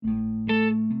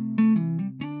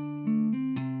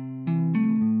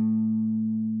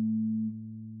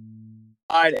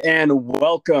right, and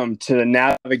welcome to the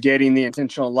Navigating the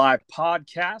Intentional Life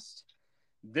podcast.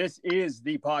 This is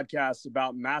the podcast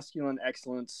about masculine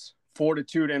excellence,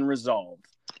 fortitude, and resolve.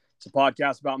 It's a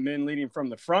podcast about men leading from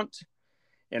the front,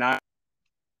 and I'm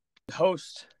the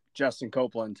host, Justin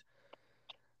Copeland.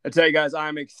 I tell you guys,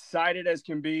 I'm excited as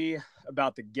can be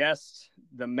about the guest,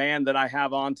 the man that I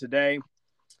have on today.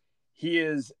 He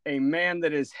is a man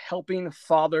that is helping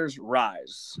fathers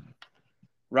rise,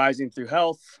 rising through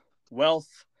health,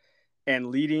 wealth, and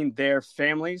leading their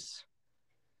families.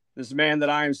 This man that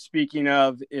I am speaking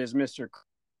of is Mr.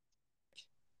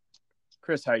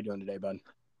 Chris. How you doing today, bud?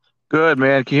 Good,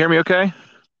 man. Can you hear me okay?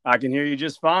 I can hear you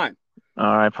just fine.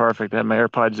 All right, perfect. I had my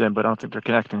AirPods in, but I don't think they're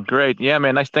connecting. Great. Yeah,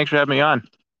 man. Nice. Thanks for having me on.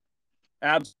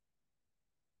 Absolutely.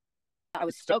 I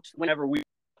was stoked whenever we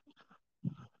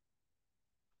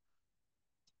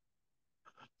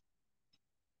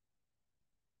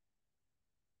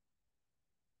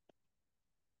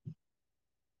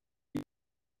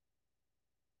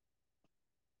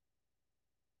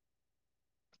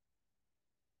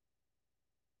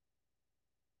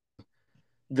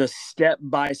the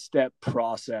step-by-step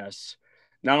process,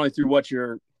 not only through what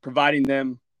you're providing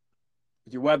them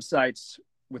with your websites,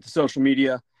 with the social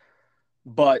media,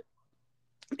 but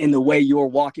in the way you're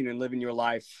walking and living your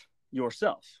life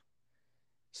yourself.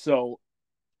 So,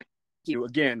 you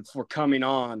again for coming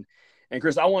on. And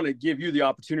Chris, I want to give you the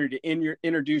opportunity to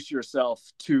introduce yourself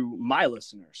to my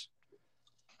listeners.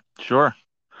 Sure.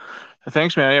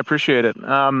 Thanks, man. I appreciate it.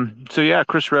 So yeah,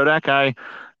 Chris Rodack.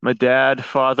 I'm a dad,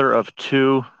 father of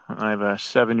two. I have a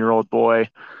 7-year-old boy.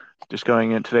 Just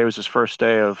going in today was his first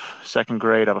day of second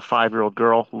grade. I have a 5-year-old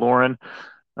girl, Lauren.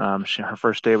 Her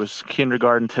first day was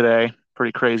kindergarten today.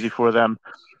 Pretty crazy for them.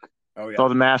 Oh With yeah. all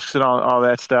the masks and all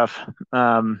that stuff.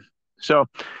 So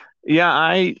yeah,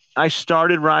 I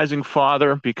started Rising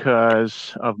Father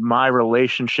because of my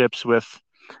relationships with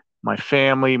my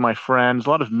family, my friends, a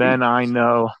lot of men I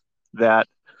know that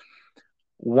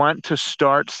want to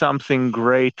start something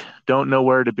great, don't know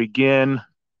where to begin.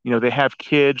 You know, they have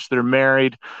kids, they're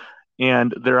married,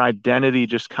 and their identity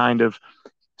just kind of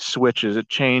switches, it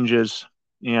changes,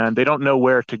 and they don't know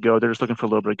where to go. They're just looking for a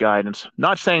little bit of guidance.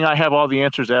 Not saying I have all the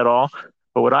answers at all,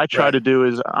 but what I try Right. to do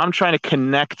is I'm trying to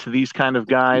connect these kind of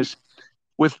guys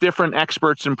with different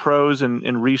experts and pros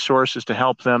and resources to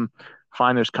help them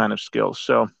find those kind of skills.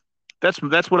 So that's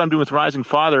what I'm doing with Rising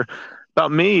Father.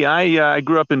 About me, I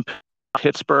grew up in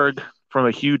Pittsburgh from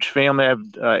a huge family. I have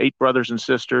 8 brothers and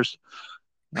sisters.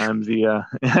 I'm the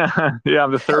yeah,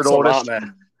 I'm the third That's a lot, oldest.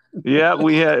 man. Yeah,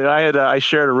 I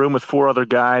shared a room with 4 other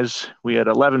guys. We had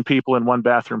 11 people in one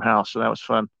bathroom house, so that was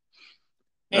fun.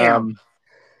 Damn.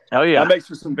 Oh yeah, That makes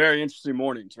for some very interesting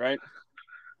mornings, right?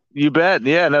 you bet.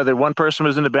 Yeah, no, that one person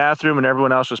was in the bathroom and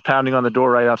everyone else was pounding on the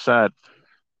door right outside.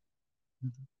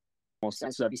 Almost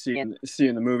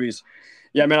seeing the movies.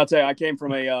 Yeah, man, I'll tell you, I came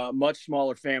from a much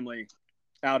smaller family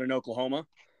out in Oklahoma.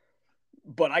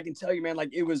 But I can tell you, man,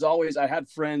 like it was always, I had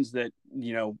friends that,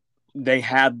 they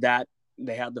had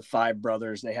the 5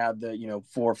 brothers, they had the,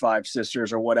 4 or 5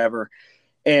 sisters or whatever.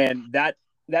 And that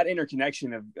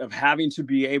interconnection of having to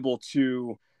be able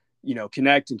to,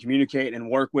 connect and communicate and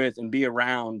work with and be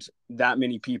around that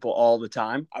many people all the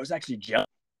time. I was actually jealous,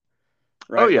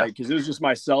 Oh right? yeah, Like, cause it was just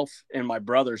myself and my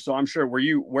brother. So I'm sure,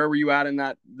 where were you at in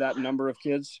that number of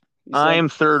kids you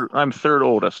said? I'm third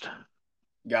oldest.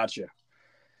 Gotcha.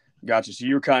 Gotcha. So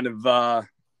you're kind of,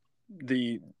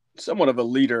 the somewhat of a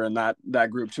leader in that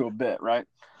group to a bit, right?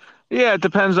 Yeah, it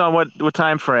depends on what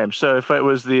time frame. So if it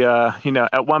was the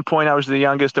at one point I was the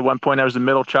youngest, at one point I was the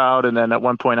middle child, and then at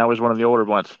one point I was one of the older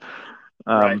ones.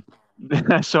 Right.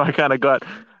 Um, so I kind of got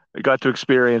to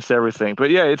experience everything. But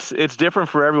yeah, it's different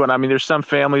for everyone. I mean, there's some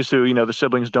families who the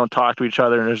siblings don't talk to each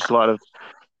other, and there's a lot of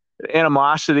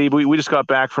animosity. We just got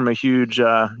back from a huge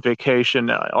vacation.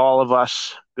 All of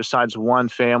us, besides one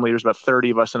family, there's about 30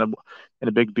 of us in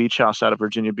a big beach house out of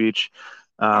Virginia Beach.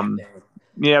 God Um, dang.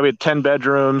 yeah, we had 10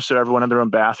 bedrooms, so everyone had their own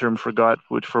bathroom for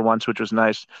once, which was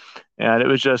nice. And it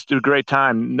was just a great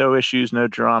time. No issues, no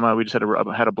drama. We just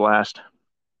had a blast.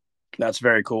 That's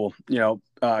very cool.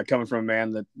 Coming from a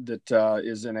man that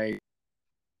is in a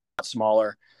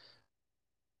smaller,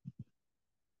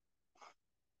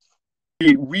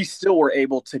 we still were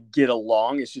able to get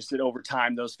along. It's just that over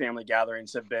time, those family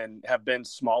gatherings have been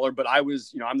smaller. But I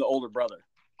was, I'm the older brother.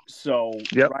 So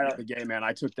Yep. right out the gate, man,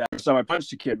 I took that. So I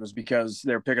punched a kid was because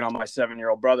they were picking on my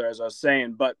 7-year-old brother, as I was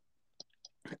saying. But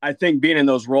I think being in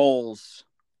those roles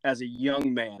as a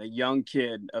young man, a young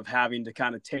kid, of having to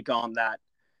kind of take on that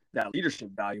leadership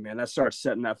value, man, that starts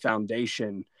setting that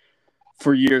foundation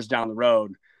for years down the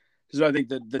road. because I think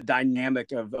the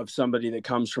dynamic of somebody that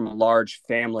comes from a large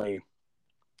family,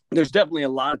 there's definitely a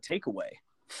lot of takeaway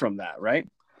from that, right?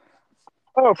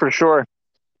 Oh, for sure.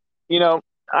 You know,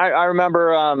 I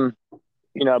remember,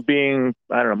 being,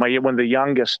 I don't know, when the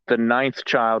youngest, the ninth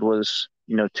child was,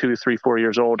 2, 3, 4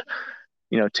 years old,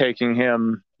 taking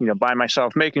him, by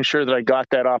myself, making sure that I got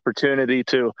that opportunity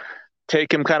to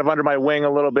take him kind of under my wing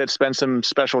a little bit, spend some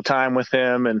special time with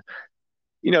him. And,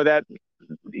 that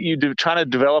you do trying to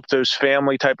develop those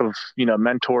family type of,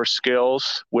 mentor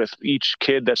skills with each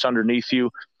kid that's underneath you.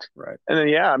 Right. And then,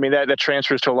 yeah, I mean, that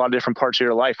transfers to a lot of different parts of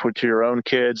your life, to your own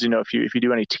kids, if you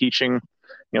do any teaching,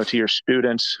 to your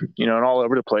students, and all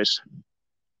over the place.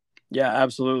 Yeah,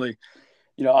 absolutely.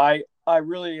 I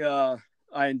really,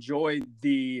 I enjoy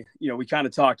we kind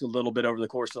of talked a little bit over the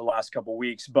course of the last couple of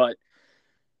weeks, but,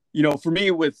 for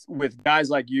me with guys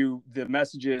like you, the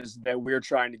messages that we're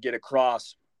trying to get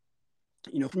across,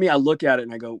 for me, I look at it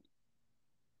and I go,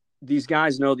 these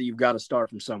guys know that you've got to start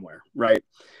from somewhere, right?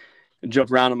 And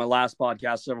joked around on my last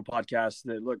podcast, several podcasts,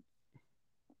 that look,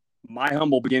 my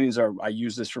humble beginnings are, I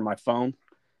use this for my phone.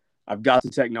 I've got the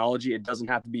technology. It doesn't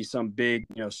have to be some big,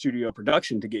 studio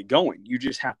production to get going. You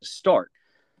just have to start.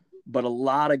 But a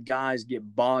lot of guys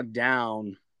get bogged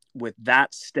down with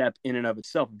that step in and of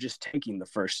itself, just taking the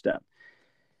first step.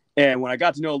 And when I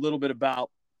got to know a little bit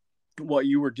about what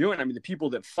you were doing, I mean, the people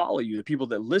that follow you, the people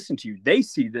that listen to you, they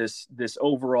see this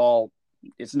overall,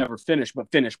 it's never finished,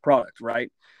 but finished product,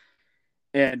 right?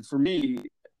 And for me,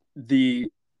 the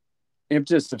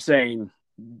impetus of saying,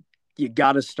 you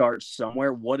got to start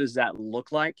somewhere. What does that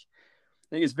look like?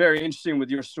 I think it's very interesting with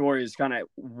your story is kind of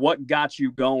what got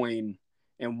you going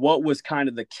and what was kind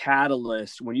of the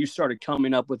catalyst when you started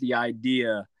coming up with the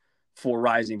idea for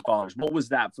Rising Fathers. What was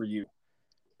that for you?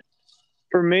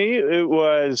 For me, it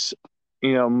was,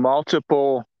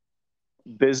 multiple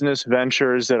business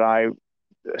ventures that I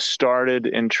started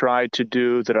and tried to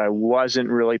do that I wasn't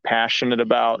really passionate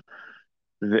about,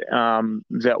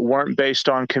 that weren't based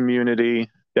on community,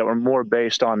 that were more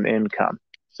based on income.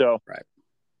 So right.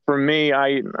 For me,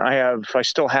 I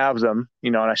still have them,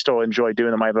 and I still enjoy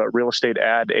doing them. I have a real estate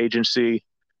ad agency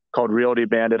called Realty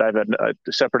Bandit. I have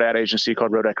a separate ad agency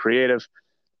called Rodack Creative,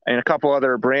 and a couple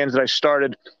other brands that I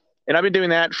started. And I've been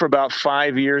doing that for about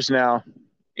 5 years now.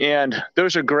 And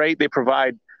those are great. They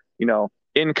provide,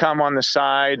 income on the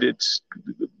side. It's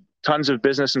tons of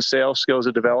business and sales skills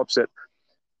that develops it.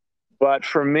 But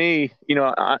for me,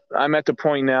 I'm at the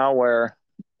point now where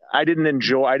I don't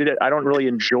really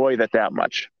enjoy that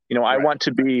much. I Right.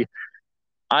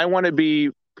 I want to be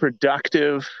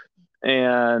productive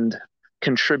and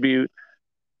contribute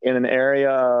in an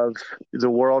area of the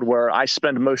world where I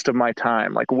spend most of my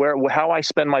time, like how I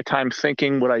spend my time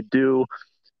thinking, what I do.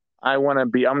 I'm going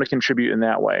to contribute in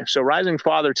that way. So Rising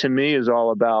Father to me is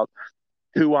all about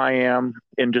who I am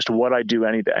and just what I do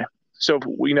any day. So,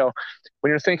 when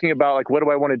you're thinking about like, what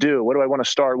do I want to do? What do I want to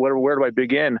start? Where do I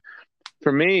begin?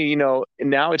 For me, now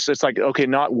it's like, okay,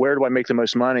 not where do I make the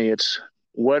most money? It's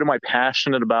what am I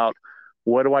passionate about?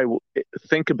 What do I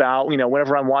think about?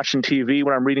 Whenever I'm watching TV,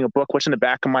 when I'm reading a book, what's in the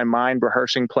back of my mind,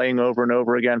 rehearsing, playing over and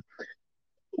over again?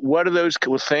 What are those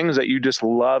things that you just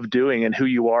love doing and who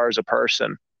you are as a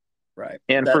person? Right.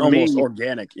 And that for almost me,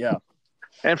 organic. Yeah.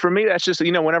 And for me, that's just,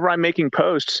 whenever I'm making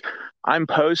posts, I'm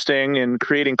posting and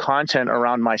creating content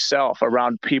around myself,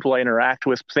 around people I interact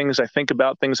with, things I think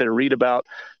about, things I read about,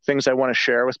 things I want to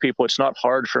share with people. It's not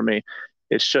hard for me.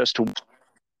 It's just,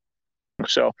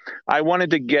 so I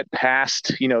wanted to get past,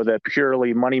 the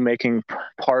purely money-making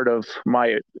part of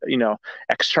my,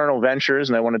 external ventures.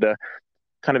 And I wanted to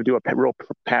kind of do a real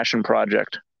passion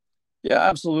project. Yeah,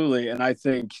 absolutely. And I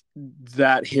think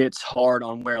that hits hard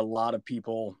on where a lot of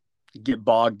people get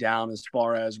bogged down, as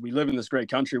far as we live in this great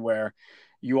country where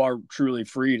you are truly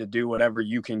free to do whatever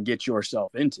you can get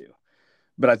yourself into.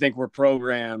 But I think we're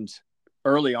programmed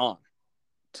early on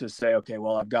to say, okay,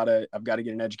 well, I've got to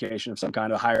get an education of some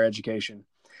kind, of higher education.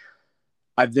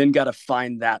 I've then got to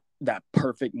find that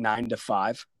perfect 9 to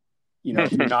 5.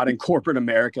 If you're not in corporate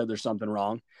America, there's something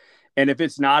wrong. And if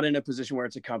it's not in a position where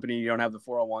it's a company, you don't have the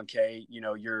 401k,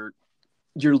 you're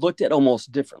looked at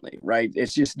almost differently, right? It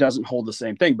just doesn't hold the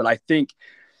same thing. But I think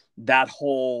that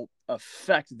whole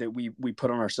effect that we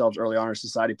put on ourselves early on, our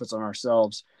society puts on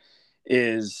ourselves,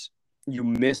 is you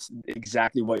miss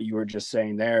exactly what you were just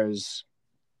saying there, is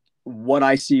what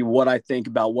I see, what I think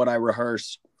about, what I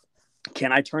rehearse.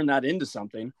 Can I turn that into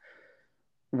something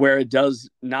where it does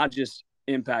not just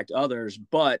impact others,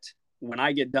 but when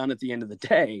I get done at the end of the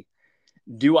day,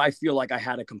 do I feel like I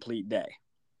had a complete day?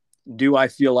 Do I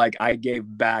feel like I gave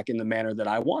back in the manner that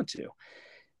I want to?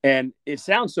 And it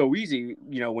sounds so easy,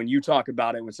 when you talk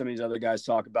about it, when some of these other guys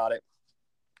talk about it,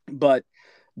 but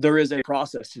there is a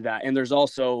process to that. And there's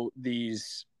also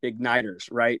these igniters,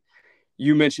 right?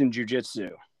 You mentioned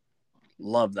jujitsu.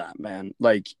 Love that, man.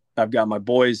 Like, I've got my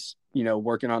boys,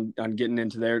 working on getting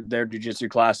into their jujitsu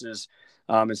classes,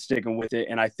 and sticking with it.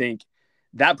 And I think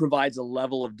that provides a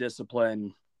level of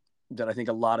discipline that I think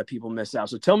a lot of people miss out.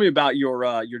 So tell me about your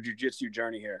jujitsu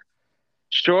journey here.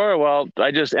 Sure. Well,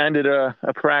 I just ended a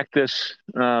practice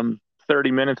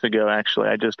 30 minutes ago, actually.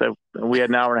 We had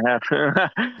an hour and a half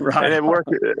Right. and it worked.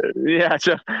 Yeah.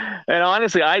 So, and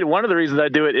honestly, one of the reasons I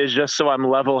do it is just so I'm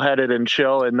level headed and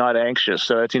chill and not anxious.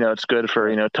 So it's good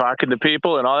for, talking to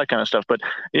people and all that kind of stuff. But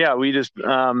yeah, we just had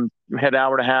an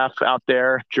hour and a half out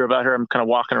there, drove out here. I'm kind of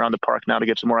walking around the park now to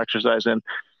get some more exercise in.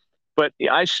 But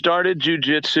I started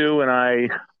jujitsu, and I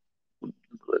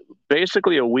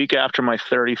basically a week after my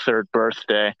 33rd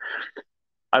birthday.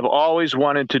 I've always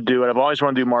wanted to do it. I've always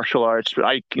wanted to do martial arts.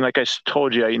 Like I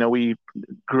told you, we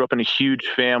grew up in a huge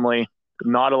family.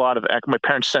 Not a lot of my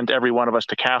parents sent every one of us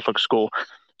to Catholic school,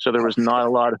 so there was not a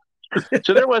lot of.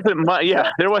 So there wasn't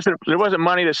there wasn't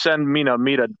money to send me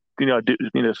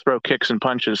to throw kicks and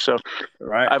punches. So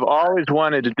right. I've always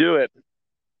wanted to do it,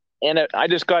 and I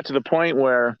just got to the point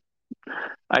where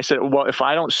I said, well, if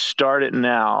I don't start it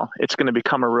now, it's going to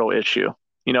become a real issue.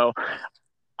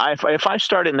 If I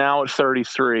start it now at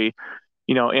 33,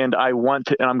 and and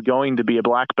I'm going to be a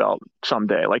black belt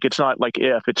someday. Like, it's not like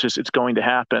if, it's going to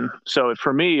happen. So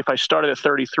for me, if I started at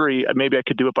 33, maybe I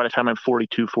could do it by the time I'm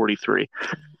 42, 43,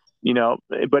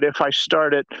 but if I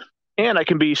start it and I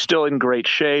can be still in great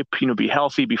shape, be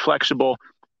healthy, be flexible.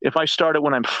 If I start it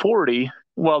when I'm 40,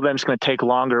 well, then it's going to take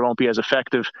longer. It won't be as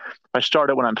effective. If I start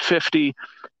it when I'm 50,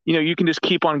 you can just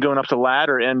keep on going up the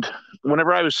ladder. And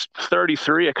whenever I was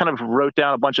 33, I kind of wrote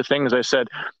down a bunch of things. I said,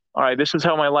 all right, this is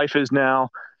how my life is now.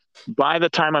 By the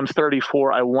time I'm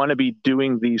 34, I want to be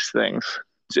doing these things.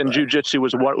 And right. jujitsu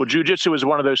was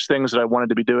one of those things that I wanted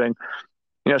to be doing.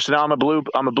 So now I'm a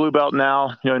blue belt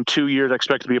now. In 2 years, I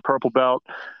expect to be a purple belt,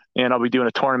 and I'll be doing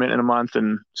a tournament in a month.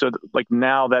 And so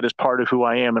now that is part of who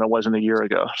I am, and it wasn't a year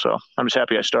ago. So I'm just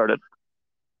happy I started.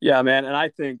 Yeah, man. And I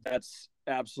think that's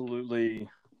absolutely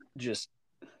just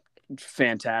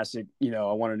fantastic.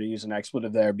 I wanted to use an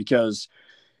expletive there because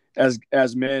as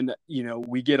men,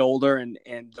 we get older, and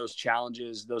those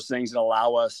challenges, those things that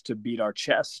allow us to beat our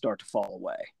chest start to fall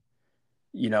away.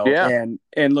 Yeah.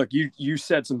 And look, you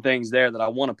said some things there that I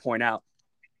want to point out.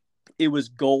 It was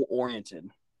goal oriented.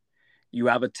 You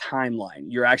have a timeline.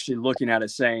 You're actually looking at it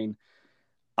saying,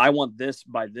 I want this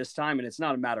by this time. And it's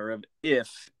not a matter of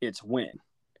if, it's when.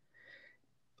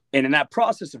 And in that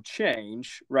process of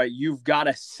change, right, you've got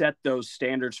to set those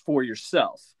standards for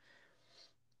yourself,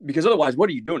 because otherwise, what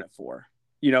are you doing it for?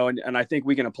 And I think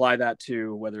we can apply that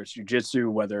to whether it's jujitsu,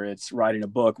 whether it's writing a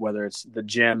book, whether it's the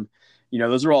gym.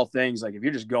 Those are all things like, if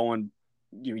you're just going,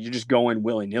 you're just going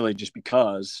willy nilly just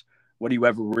because, what are you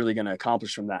ever really going to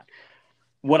accomplish from that?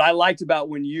 What I liked about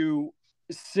when you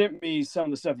sent me some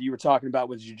of the stuff that you were talking about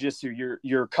with jujitsu,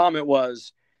 your comment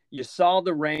was, you saw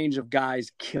the range of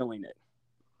guys killing it.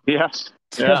 Yes.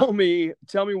 Tell me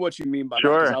what you mean by that,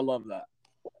 because I love that.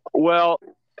 Well,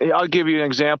 I'll give you an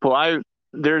example.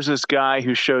 There's this guy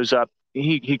who shows up.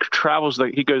 He travels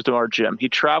he goes to our gym. He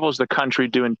travels the country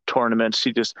doing tournaments.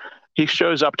 He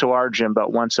shows up to our gym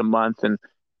about once a month, and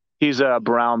he's a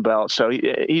brown belt. So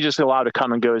he just allowed to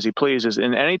come and go as he pleases.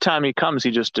 And anytime he comes,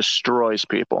 he just destroys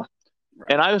people.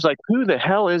 Right. And I was like, who the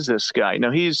hell is this guy?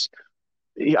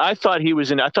 I thought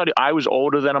I was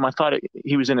older than him. I thought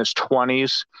he was in his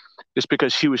 20s, just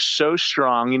because he was so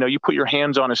strong. You put your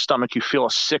hands on his stomach, you feel a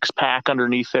 6-pack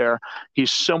underneath there.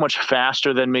 He's so much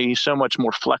faster than me. He's so much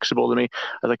more flexible than me.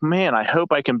 I was like, man, I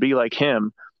hope I can be like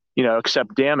him,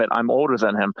 except damn it, I'm older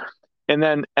than him. And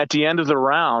then at the end of the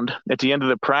round, at the end of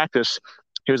the practice,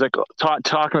 he was like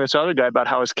talking to this other guy about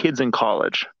how his kid's in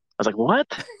college. I was like, what?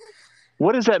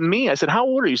 What does that mean? I said, how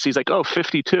old are you? So he's like, oh,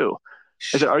 52.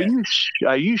 I said, are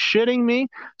you shitting me?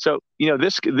 So,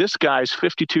 this guy's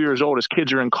 52 years old. His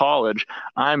kids are in college.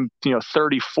 I'm,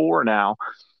 34 now.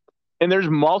 And there's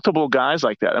multiple guys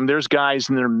like that. I mean, there's guys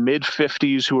in their mid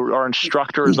 50s who are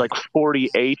instructors, like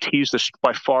 48. He's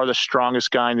by far the strongest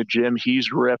guy in the gym.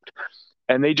 He's ripped,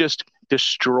 and they just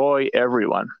destroy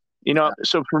everyone.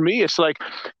 So for me, it's like,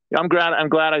 I'm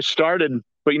glad I started.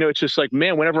 But, it's just like,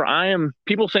 man, whenever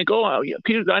people think, oh,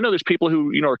 I know there's people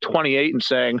who, are 28 and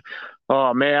saying,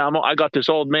 oh, man, I got this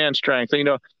old man strength,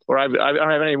 or I don't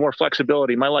have any more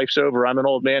flexibility. My life's over. I'm an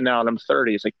old man now and I'm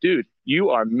 30. It's like, dude, you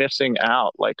are missing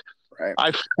out. Like, right.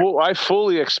 I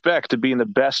fully expect to be in the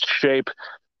best shape,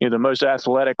 the most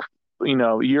athletic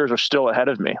years are still ahead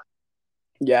of me.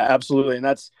 Yeah, absolutely. And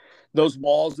that's those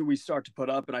walls that we start to put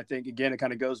up. And I think, again, it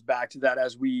kind of goes back to that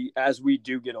as we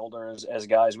do get older as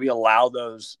guys, we allow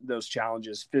those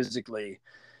challenges physically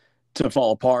to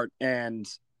fall apart. And,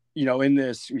 in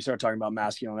this, we start talking about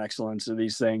masculine excellence and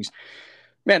these things,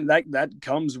 man, that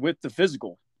comes with the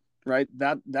physical, right?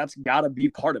 That's got to be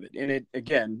part of it. And it,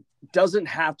 again, doesn't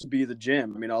have to be the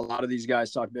gym. I mean, a lot of these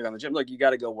guys talk big on the gym. Look, you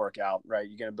got to go work out, right?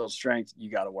 You got to build strength. You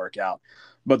got to work out.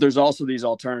 But there's also these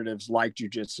alternatives like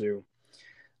jujitsu.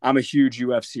 I'm a huge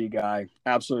UFC guy.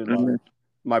 Absolutely love it.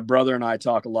 My brother and I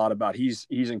talk a lot about, he's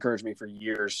encouraged me for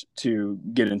years to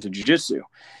get into jujitsu.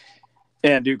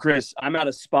 And dude, Chris, I'm at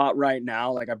a spot right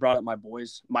now. Like I brought up my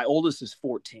boys. My oldest is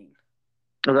 14.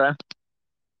 Okay.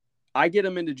 I get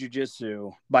him into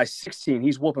jujitsu. By 16,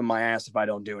 he's whooping my ass if I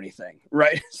don't do anything.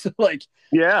 Right. So like,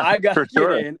 yeah, I got to get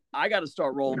sure. in. I got to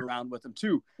start rolling around with him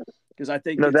too. Because I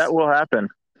think that will happen.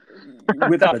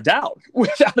 without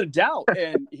a doubt.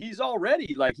 And he's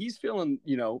already like, he's feeling,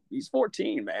 he's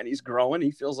 14, man. He's growing.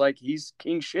 He feels like he's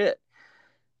king shit.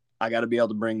 I got to be able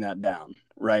to bring that down.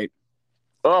 Right.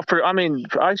 Well,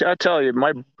 I tell you,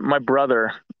 my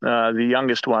brother, the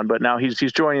youngest one, but now he's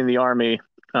joining the Army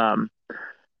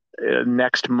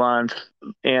next month,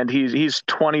 and he's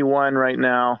 21 right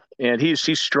now, and he's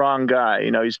strong guy.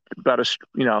 He's about a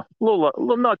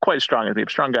little not quite as strong as me,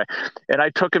 but strong guy. And I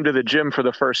took him to the gym for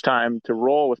the first time to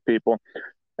roll with people,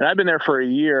 and I've been there for a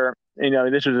year.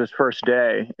 This was his first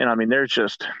day, and I mean, there's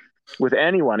just with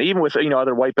anyone, even with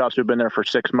other wipeouts who've been there for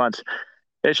 6 months.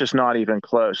 It's just not even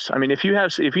close. I mean, if you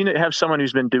have someone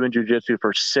who's been doing jiu-jitsu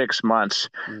for 6 months,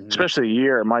 especially a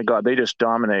year, my God, they just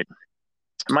dominate.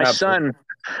 My son,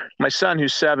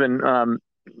 who's 7,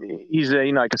 he's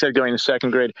like I said, going to second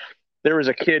grade. There was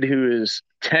a kid who is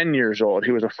 10 years old,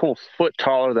 who was a full foot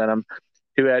taller than him,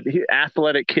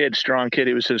 athletic kid, strong kid.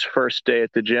 It was his first day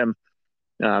at the gym.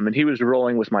 And he was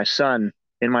rolling with my son,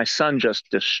 and my son just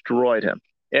destroyed him.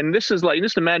 And this is like,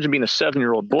 just imagine being a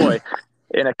 7-year-old boy.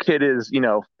 And a kid is,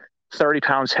 30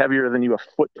 pounds heavier than you, a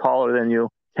foot taller than you,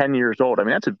 10 years old. I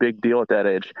mean, that's a big deal at that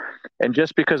age. And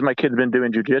just because my kid's been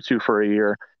doing jujitsu for a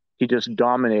year, he just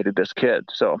dominated this kid.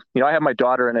 So, I have my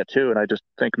daughter in it too. And I just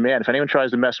think, man, if anyone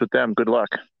tries to mess with them, good luck.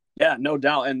 Yeah, no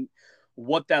doubt. And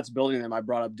what that's building them, I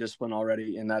brought up discipline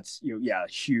already. And that's,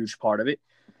 a huge part of it.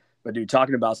 But dude,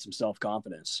 talking about some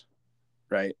self-confidence,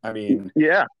 right? I mean,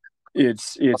 yeah,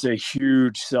 it's a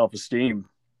huge self-esteem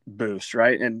boost,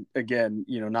 right? And again,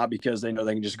 not because they know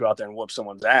they can just go out there and whoop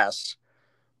someone's ass,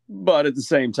 but at the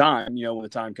same time, when the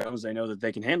time comes, they know that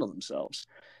they can handle themselves.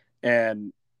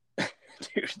 And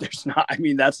dude,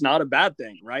 that's not a bad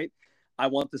thing, right? I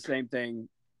want the same thing,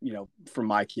 for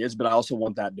my kids, but I also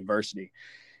want that diversity.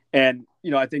 And,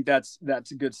 I think that's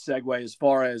a good segue as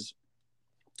far as,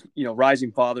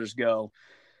 rising fathers go.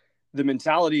 The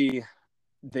mentality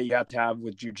that you have to have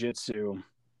with jiu-jitsu,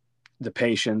 the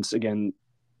patience, again,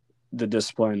 the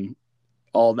discipline,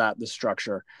 all that, the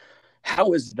structure.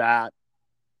 How has that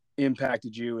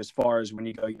impacted you as far as when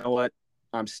you go, you know what,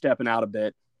 I'm stepping out a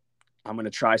bit. I'm going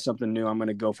to try something new. I'm going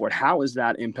to go for it. How has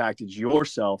that impacted your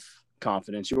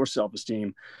self-confidence, your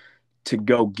self-esteem to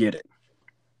go get it?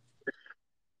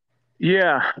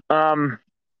 Yeah.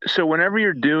 So whenever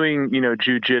you're doing,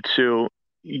 jiu-jitsu,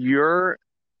 you're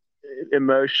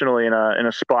emotionally in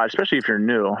a spot, especially if you're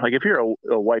new. Like if you're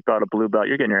a white belt, a blue belt,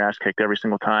 you're getting your ass kicked every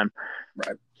single time.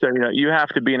 Right. So you have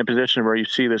to be in a position where you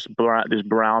see this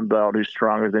brown belt who's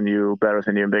stronger than you, better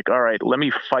than you, and be like, all right, let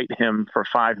me fight him for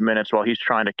 5 minutes while he's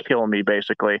trying to kill me,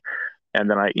 basically. And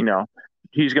then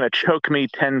he's gonna choke me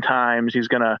 10 times. He's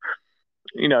gonna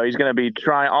be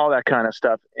trying all that kind of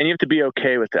stuff, and you have to be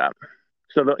okay with that.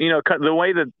 So the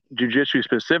way that jiu-jitsu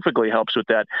specifically helps with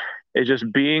that is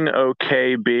just being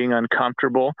okay, being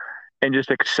uncomfortable, and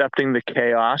just accepting the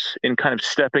chaos and kind of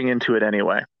stepping into it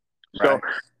anyway. Right. So,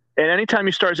 and anytime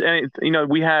you start,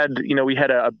 we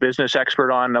had a business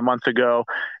expert on a month ago,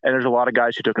 and there's a lot of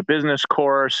guys who took a business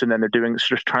course, and then they're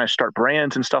just trying to start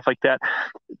brands and stuff like that.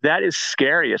 That is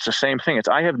scary. It's the same thing.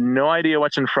 I have no idea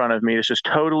what's in front of me. This is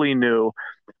totally new.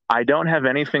 I don't have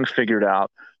anything figured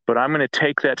out, but I'm going to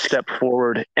take that step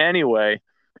forward anyway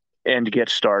and get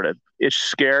started. It's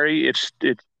scary.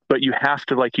 But you have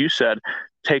to, like you said,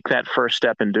 take that first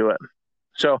step and do it.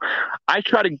 So I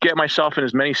try to get myself in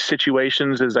as many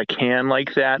situations as I can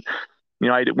like that.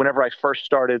 Whenever I first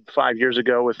started 5 years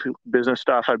ago with business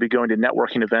stuff, I'd be going to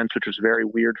networking events, which was very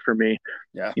weird for me.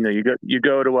 Yeah. You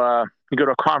go to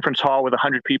a conference hall with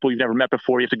 100 people you've never met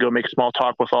before. You have to go make small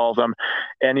talk with all of them,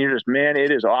 and you're just, man,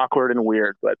 it is awkward and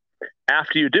weird. But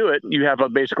after you do it, you have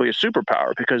basically a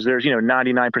superpower, because there's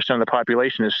 99% of the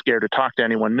population is scared to talk to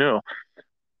anyone new.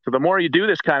 So the more you do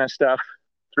this kind of stuff,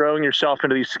 throwing yourself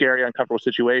into these scary, uncomfortable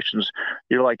situations,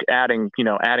 you're like adding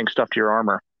stuff to your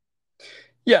armor.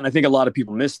 Yeah. And I think a lot of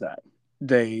people miss that.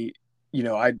 They,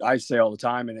 I say all the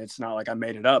time, and it's not like I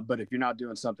made it up, but if you're not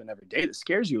doing something every day that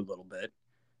scares you a little bit,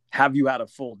 have you had a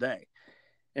full day?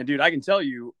 And dude, I can tell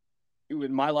you,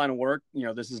 in my line of work,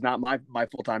 this is not my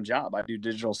full-time job. I do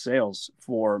digital sales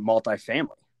for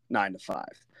multifamily, 9 to 5.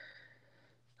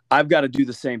 I've got to do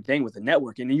the same thing with the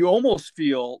network, and you almost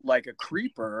feel like a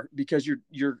creeper because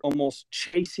you're almost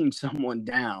chasing someone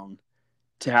down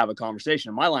to have a conversation.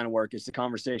 In my line of work, it's the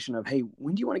conversation of, hey,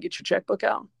 when do you want to get your checkbook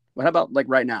out? What about like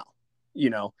right now?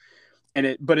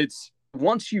 But it's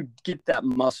once you get that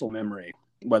muscle memory,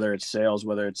 whether it's sales,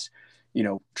 whether it's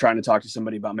trying to talk to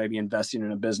somebody about maybe investing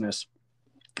in a business,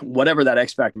 whatever that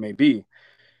X factor may be,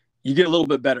 you get a little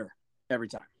bit better every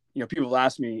time. People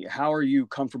ask me, how are you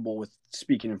comfortable with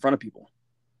speaking in front of people?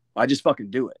 I just fucking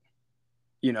do it.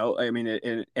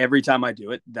 Every time I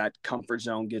do it, that comfort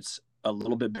zone gets a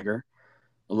little bit bigger,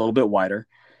 a little bit wider.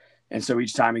 And so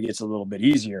each time it gets a little bit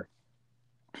easier.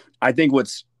 I think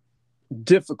what's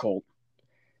difficult,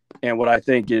 and what I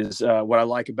think is what I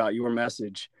like about your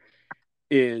message,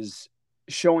 is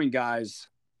showing guys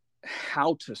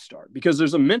how to start, because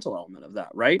there's a mental element of that,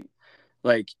 right?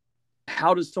 Like,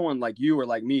 how does someone like you or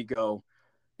like me go,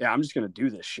 yeah, I'm just going to do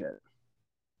this shit?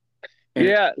 And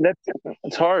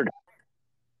it's hard.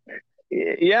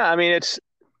 Yeah. I mean, it's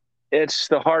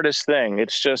the hardest thing.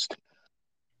 It's just,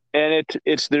 and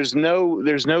there's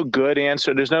no good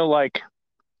answer. There's no like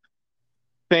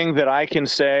thing that I can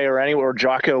say or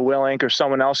Jocko Willink or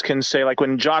someone else can say. Like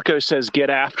when Jocko says, get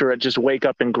after it, just wake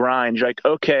up and grind. You're like,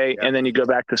 okay. Yeah. And then you go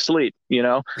back to sleep,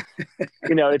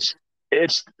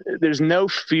 it's there's no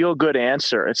feel good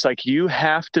answer. It's like, you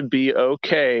have to be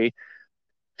okay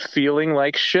feeling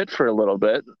like shit for a little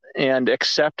bit and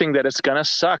accepting that it's going to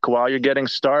suck while you're getting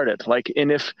started. Like,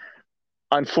 and if,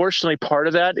 unfortunately, part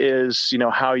of that is,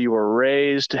 how you were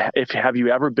raised. Have you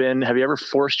ever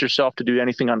forced yourself to do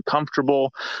anything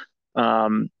uncomfortable?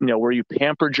 Were you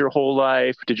pampered your whole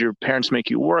life? Did your parents make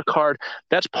you work hard?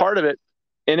 That's part of it.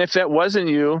 And if that wasn't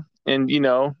you, and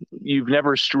you've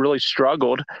never really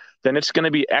struggled, then it's going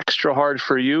to be extra hard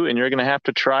for you, and you're going to have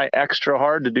to try extra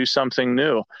hard to do something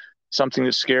new, something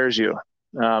that scares you.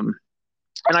 And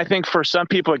I think for some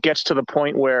people, it gets to the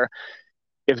point where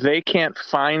if they can't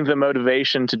find the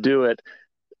motivation to do it,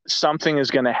 something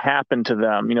is going to happen to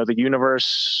them. The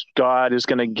universe, God is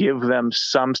going to give them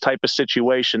some type of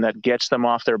situation that gets them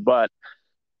off their butt.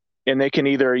 And they can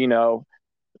either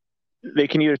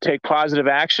take positive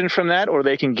action from that, or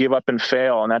they can give up and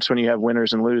fail. And that's when you have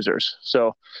winners and losers.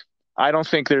 So I don't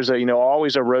think there's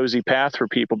always a rosy path for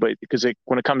people, but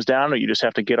when it comes down to it, you just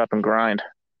have to get up and grind.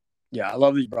 Yeah. I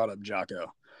love that you brought up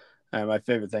Jocko. And my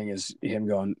favorite thing is him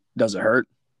going, does it hurt?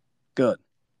 Good.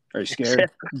 Are you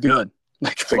scared? Good.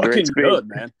 Like, fucking good,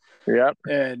 man. Yeah.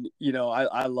 And,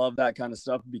 I love that kind of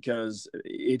stuff because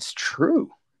it's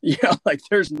true. Like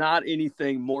there's not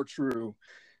anything more true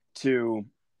to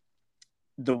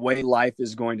the way life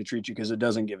is going to treat you, because it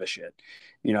doesn't give a shit.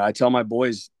 I tell my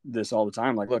boys this all the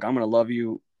time. Like, look, I'm going to love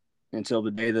you until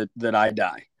the day that I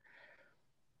die.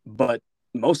 But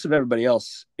most of everybody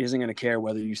else isn't going to care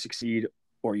whether you succeed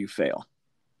or you fail.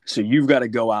 So you've got to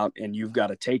go out and you've got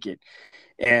to take it.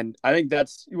 And I think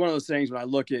that's one of those things when I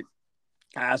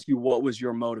ask you, what was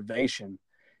your motivation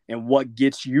and what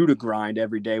gets you to grind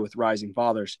every day with Rising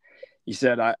Fathers? You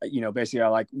said, basically I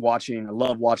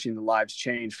love watching the lives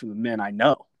change from the men I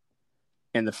know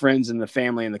and the friends and the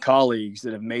family and the colleagues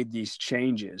that have made these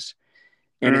changes.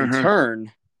 And in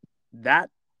turn, that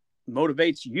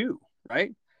motivates you,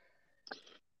 right?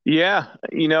 Yeah.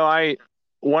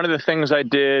 One of the things I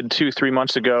did 2-3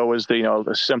 months ago was the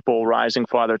simple Rising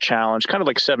Father challenge, kind of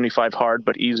like 75 hard,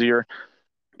 but easier.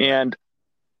 And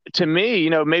to me,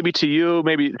 maybe to you,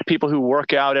 maybe people who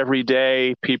work out every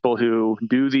day, people who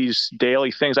do these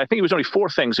daily things, I think it was only 4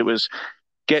 things. It was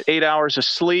get 8 hours of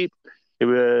sleep. It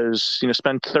was,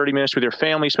 spend 30 minutes with your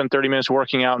family, spend 30 minutes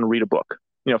working out, and read a book.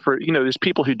 There's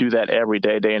people who do that every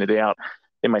day, day in and day out.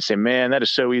 They might say, man, that is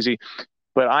so easy.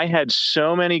 But I had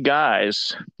so many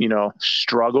guys,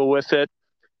 struggle with it.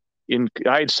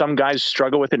 I had some guys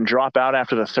struggle with it and drop out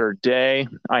after the 3rd day.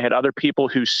 I had other people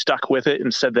who stuck with it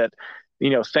and said that,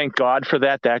 thank God for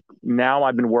that now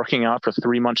I've been working out for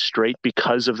 3 months straight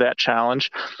because of that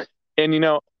challenge. And,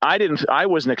 I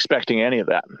wasn't expecting any of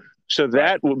that. So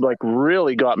that would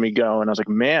really got me going. I was like,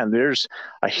 man, there's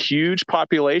a huge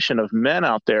population of men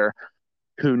out there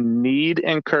who need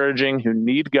encouraging, who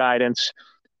need guidance,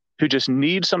 who just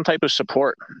need some type of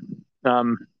support.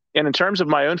 And in terms of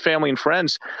my own family and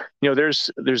friends,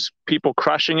 there's people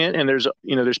crushing it, and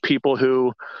there's people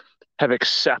who have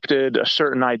accepted a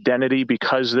certain identity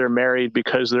because they're married,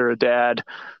 because they're a dad,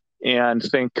 and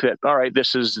think that, all right,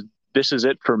 this is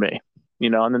it for me,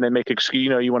 and then they make excuse,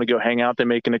 you want to go hang out, they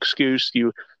make an excuse.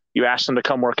 You ask them to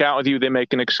come work out with you, they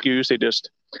make an excuse. They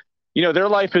just, their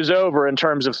life is over in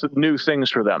terms of new things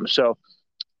for them. So,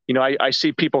 I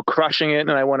see people crushing it,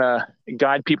 and I want to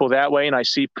guide people that way. And I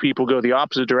see people go the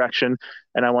opposite direction,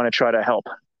 and I want to try to help.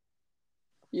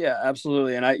 Yeah,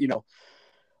 absolutely. And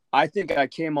I think I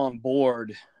came on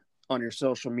board on your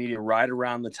social media right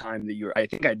around the time that I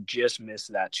think I just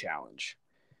missed that challenge.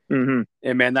 Mm-hmm.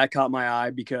 And man, that caught my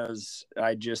eye because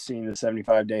I just seen the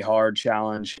 75-day hard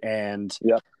challenge. And,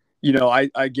 we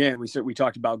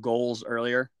talked about goals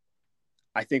earlier.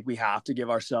 I think we have to give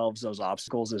ourselves those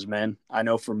obstacles as men. I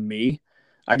know for me,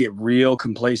 I get real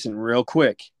complacent real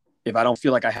quick if I don't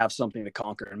feel like I have something to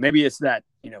conquer. And maybe it's that,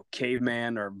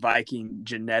 caveman or Viking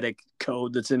genetic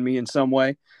code that's in me in some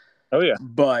way. Oh, yeah.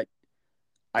 But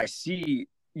I see,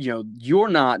 you're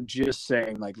not just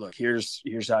saying like, look, here's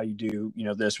how you do,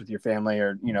 this with your family,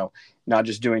 or, not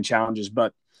just doing challenges,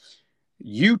 but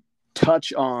you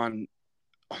touch on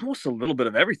almost a little bit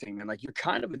of everything. And like, you're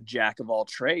kind of a jack of all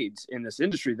trades in this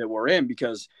industry that we're in,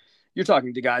 because you're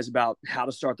talking to guys about how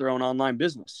to start their own online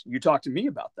business. You talked to me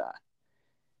about that.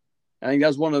 I think that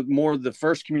was one of the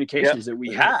first communications that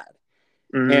we had.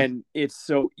 Mm-hmm. And it's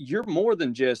so you're more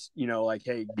than just, like,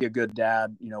 hey, be a good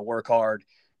dad, work hard.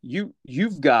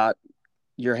 You've got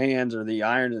your hands or the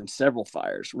iron in several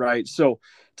fires, right? So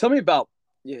tell me about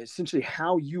essentially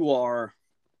how you are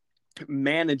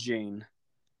managing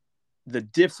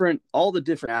all the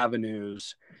different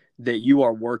avenues that you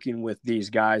are working with these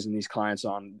guys and these clients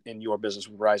on in your business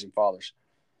with Rising Fathers.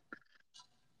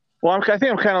 Well, I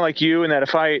think I'm kind of like you in that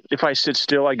if I sit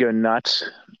still, I go nuts.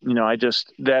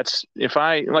 If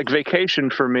I like vacation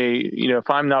for me, if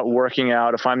I'm not working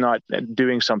out, if I'm not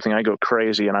doing something, I go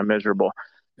crazy and I'm miserable.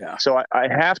 Yeah. So I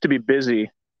have to be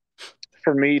busy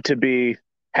for me to be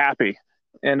happy.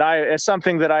 And it's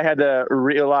something that I had to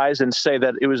realize and say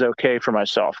that it was okay for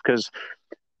myself. Because,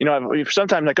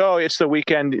 sometimes like, oh, it's the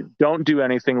weekend, don't do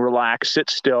anything, relax, sit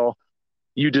still.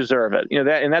 You deserve it.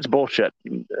 And that's bullshit.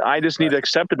 I just need to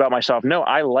accept about myself. No,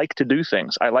 I like to do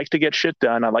things. I like to get shit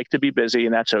done. I like to be busy,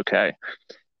 and that's okay.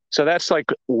 So that's like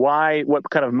what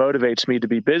kind of motivates me to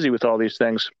be busy with all these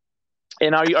things.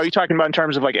 And are you talking about in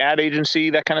terms of like ad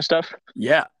agency, that kind of stuff?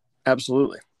 Yeah,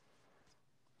 absolutely.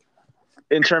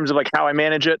 In terms of like how I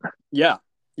manage it? Yeah.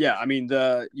 Yeah. I mean,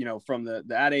 from the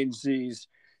ad agencies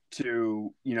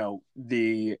to,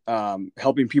 the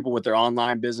helping people with their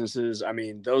online businesses. I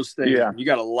mean, those things, you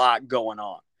got a lot going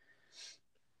on.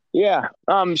 Yeah.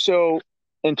 So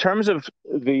in terms of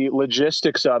the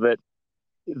logistics of it,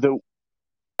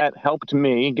 that helped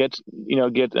me get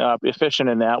efficient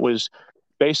in that was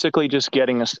basically just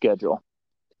getting a schedule.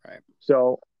 Right.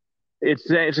 So it's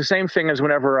the same thing as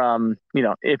whenever,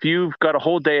 if you've got a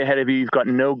whole day ahead of you, you've got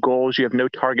no goals, you have no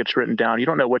targets written down, you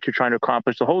don't know what you're trying to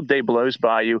accomplish, the whole day blows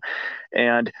by you,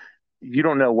 and you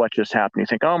don't know what just happened. You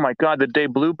think, oh my God, the day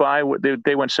blew by,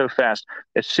 they went so fast.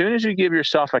 As soon as you give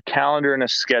yourself a calendar and a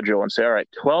schedule and say, all right,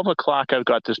 12 o'clock, I've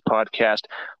got this podcast,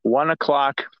 1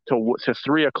 o'clock to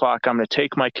 3 o'clock, I'm going to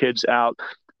take my kids out.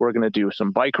 We're going to do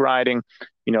some bike riding.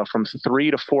 From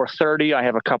 3 to 4:30, I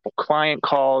have a couple client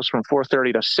calls. From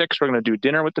 4:30 to 6, we're going to do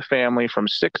dinner with the family. From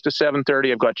 6 to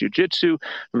 7:30, I've got jujitsu.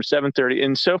 From 7:30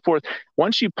 and so forth.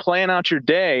 Once you plan out your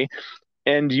day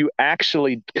and you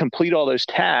actually complete all those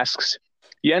tasks,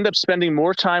 you end up spending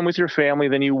more time with your family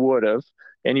than you would have,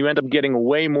 and you end up getting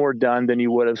way more done than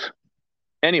you would have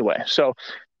anyway. So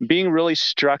being really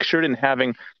structured and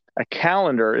having a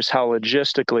calendar is how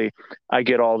logistically I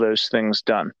get all those things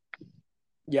done.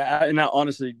 Yeah. And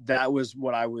honestly, that was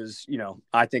what I was,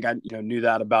 I think I knew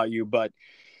that about you, but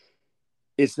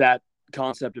it's that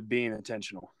concept of being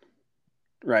intentional,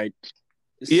 right?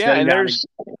 Yeah. And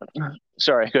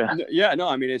sorry. Go ahead. Yeah, no,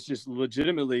 I mean, it's just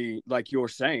legitimately like you're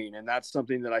saying. And that's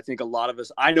something that I think a lot of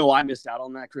us, I know I missed out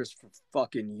on that, Chris, for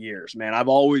fucking years, man. I've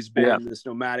always been this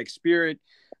nomadic spirit.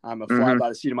 I'm a fly by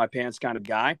the seat of my pants kind of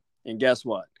guy. And guess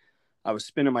what? I was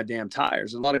spinning my damn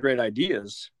tires. A lot of great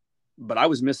ideas, but I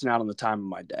was missing out on the time of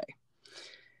my day.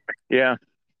 Yeah.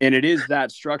 And it is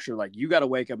that structure. Like, you got to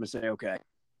wake up and say, okay,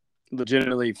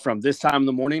 legitimately from this time in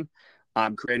the morning,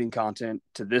 I'm creating content,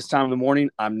 to this time in the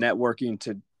morning, I'm networking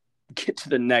to get to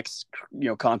the next,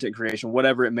 content creation,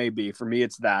 whatever it may be. For me,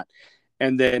 it's that.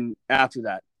 And then after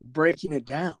that, breaking it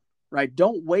down, right?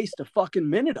 Don't waste a fucking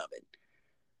minute of it,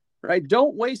 right?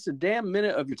 Don't waste a damn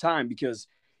minute of your time, because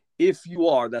if you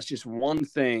are, that's just one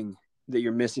thing that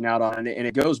you're missing out on. And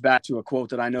it goes back to a quote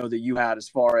that I know that you had as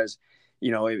far as,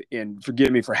 and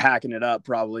forgive me for hacking it up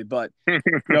probably, but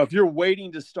if you're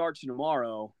waiting to start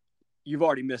tomorrow, you've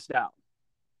already missed out.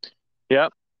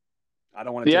 Yep. I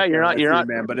don't want to take you're not,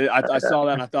 man, but I saw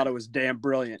that and I thought it was damn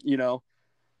brilliant, Yeah.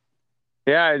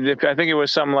 I think it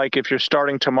was something like, if you're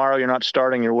starting tomorrow, you're not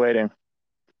starting, you're waiting.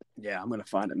 Yeah. I'm going to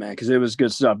find it, man. 'Cause it was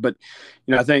good stuff. But,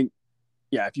 I think,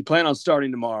 if you plan on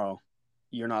starting tomorrow,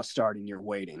 you're not starting, you're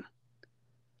waiting.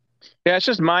 Yeah, it's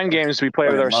just mind games we play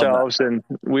with ourselves, and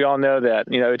we all know that.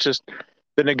 It's just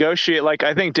the negotiate. Like,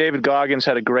 I think David Goggins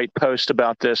had a great post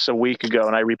about this a week ago,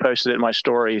 and I reposted it in my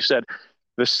story. He said,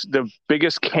 the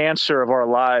biggest cancer of our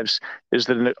lives is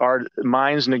our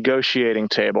mind's negotiating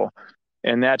table.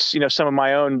 And that's, some of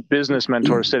my own business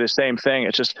mentors say the same thing.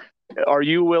 It's just, are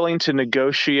you willing to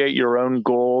negotiate your own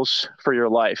goals for your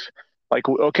life? Like,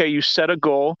 okay, you set a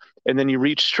goal and then you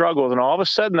reach struggles, and all of a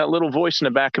sudden that little voice in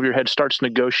the back of your head starts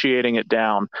negotiating it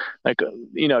down. Like,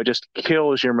 just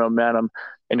kills your momentum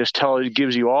and it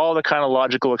gives you all the kind of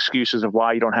logical excuses of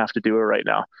why you don't have to do it right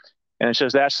now. And it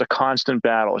says that's the constant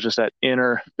battle. It's just that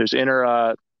there's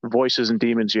inner voices and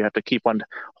demons you have to keep on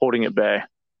holding at bay.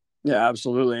 Yeah,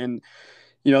 absolutely. And,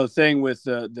 the thing with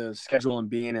the schedule and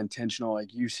being intentional, like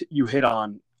you hit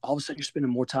on, all of a sudden you're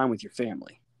spending more time with your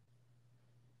family.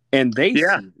 And they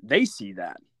see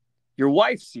that. Your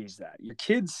wife sees that. Your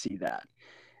kids see that.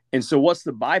 And so what's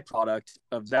the byproduct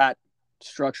of that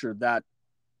structure, that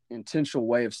intentional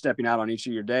way of stepping out on each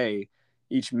of your day,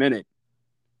 each minute?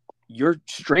 You're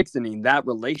strengthening that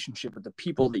relationship with the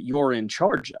people that you're in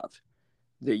charge of,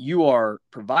 that you are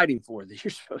providing for, that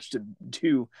you're supposed to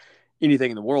do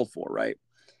anything in the world for, right?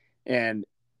 And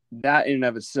that in and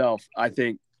of itself, I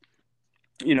think,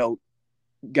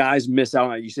 guys miss out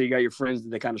on it. You say you got your friends that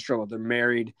they kind of struggle. They're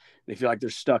married. They feel like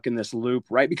they're stuck in this loop,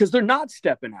 right? Because they're not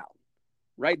stepping out,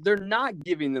 right? They're not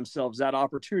giving themselves that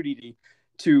opportunity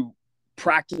to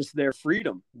practice their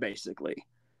freedom, basically.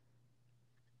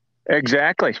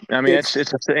 Exactly. I mean, it's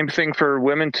the same thing for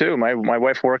women too. My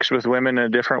wife works with women in a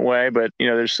different way, but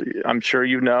I'm sure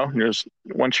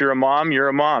once you're a mom, you're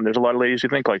a mom. There's a lot of ladies who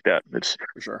think like that. It's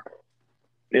for sure.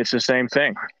 It's the same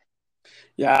thing.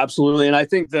 Yeah, absolutely. And I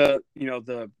think the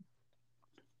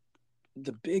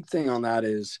big thing on that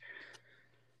is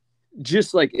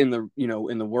just like in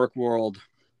the work world,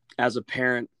 as a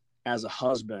parent, as a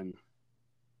husband,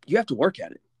 you have to work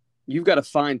at it. You've got to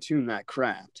fine tune that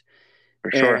craft.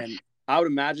 For sure. And I would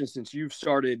imagine since you've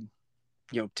started,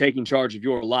 taking charge of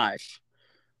your life,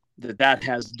 that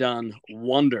has done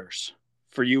wonders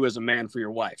for you as a man, for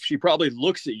your wife. She probably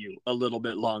looks at you a little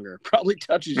bit longer, probably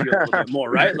touches you a little bit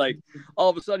more, right? Like all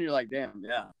of a sudden you're like, damn,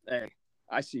 yeah, hey,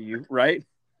 I see you, right?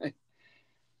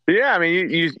 Yeah, I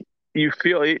mean, you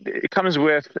feel it comes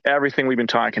with everything we've been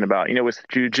talking about. With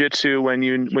jiu-jitsu, when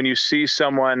you see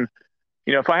someone,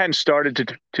 if I hadn't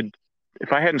started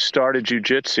if I hadn't started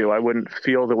jiu-jitsu, I wouldn't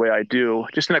feel the way I do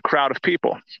just in a crowd of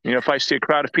people. If I see a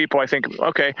crowd of people, I think,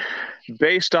 okay,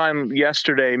 based on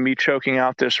yesterday, me choking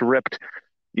out this ripped,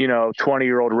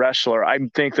 20-year-old wrestler, I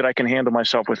think that I can handle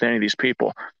myself with any of these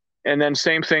people. And then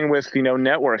same thing with,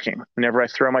 networking. Whenever I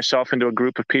throw myself into a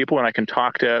group of people and I can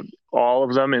talk to all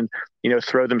of them and,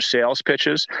 throw them sales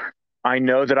pitches, I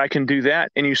know that I can do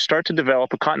that. And you start to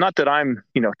develop not that I'm,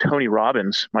 Tony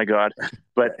Robbins, my God,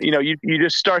 but you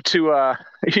just start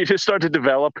to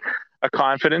develop a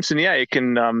confidence, and yeah, it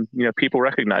can, people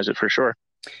recognize it for sure.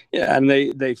 Yeah. And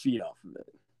they feed off of it.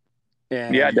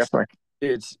 And yeah, definitely.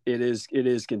 It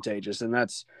is contagious. And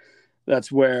that's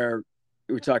where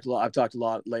I've talked a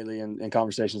lot lately in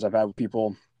conversations I've had with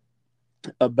people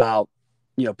about,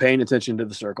 paying attention to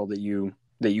the circle that you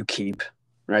keep,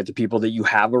 right? The people that you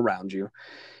have around you,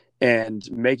 and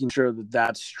making sure that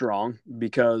that's strong,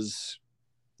 because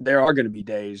there are going to be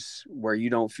days where you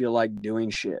don't feel like doing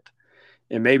shit.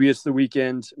 And maybe it's the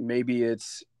weekend, maybe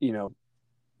it's, middle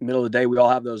of the day. We all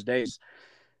have those days.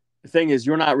 The thing is,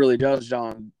 you're not really judged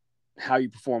on how you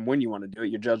perform when you want to do it.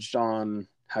 You're judged on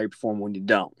how you perform when you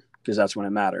don't, because that's when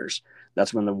it matters.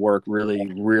 That's when the work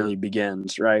really, really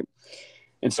begins, right?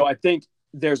 And so I think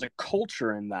there's a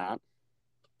culture in that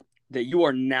you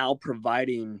are now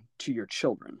providing to your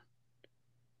children.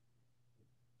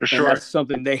 For sure. And that's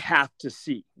something they have to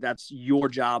see. That's your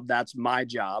job. That's my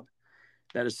job.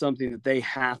 That is something that they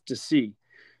have to see.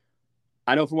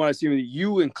 I know from what I see,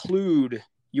 you include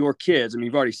your kids. I mean,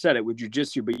 you've already said it with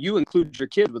jiu-jitsu, but you include your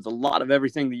kids with a lot of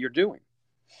everything that you're doing.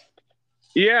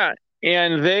 Yeah.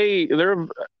 And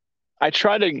I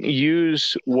try to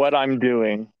use what I'm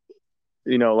doing,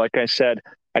 like I said,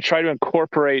 I try to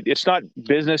incorporate, it's not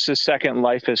business is second,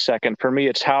 life is second. For me,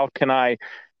 it's how can I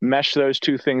mesh those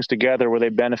two things together where they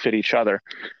benefit each other,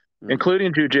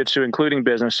 including jujitsu, including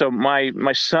business. So my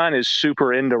son is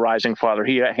super into Rising Father.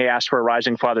 He asked for a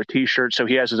Rising Father T-shirt, so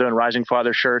he has his own Rising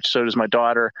Father shirt. So does my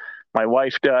daughter. My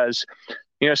wife does.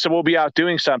 So we'll be out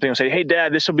doing something and say, "Hey,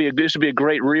 Dad, this will be a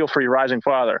great reel for your Rising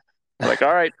Father." I'm like,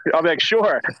 all right. I'll be like,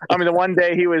 sure. I mean, the one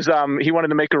day he wanted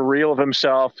to make a reel of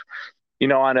himself,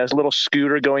 on a little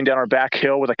scooter going down our back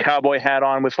hill with a cowboy hat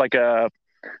on, with like a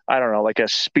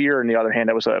spear in the other hand.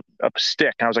 That was a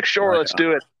stick. And I was like, sure, let's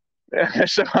do it.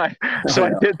 So I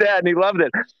did that, and he loved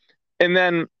it. And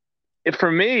then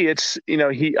for me, it's,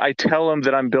 I tell him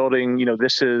that I'm building,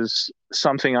 this is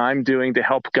something I'm doing to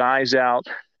help guys out,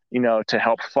 to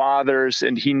help fathers,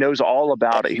 and he knows all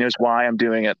about it. He knows why I'm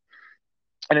doing it.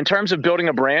 And in terms of building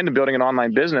a brand and building an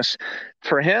online business,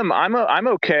 for him, I'm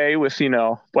okay with,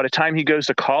 by the time he goes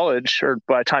to college, or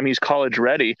by the time he's college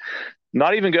ready,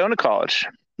 not even going to college.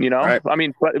 Right. I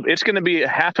mean, but it's going to be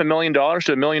 $500,000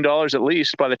 to $1 million at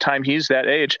least by the time he's that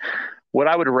age. What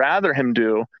I would rather him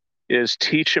do is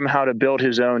teach him how to build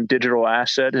his own digital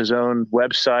asset, his own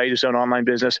website, his own online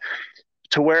business,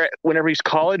 to where whenever he's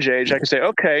college age, I can say,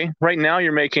 okay, right now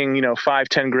you're making,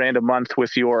 5-10 grand a month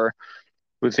with your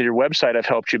website I've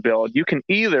helped you build. You can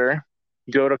either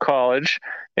go to college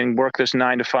and work this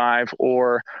 9 to 5,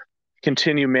 or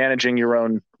continue managing your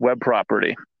own web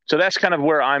property. So that's kind of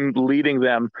where I'm leading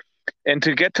them. And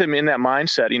to get them in that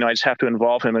mindset, I just have to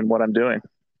involve him in what I'm doing.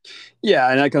 Yeah.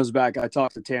 And that comes back. I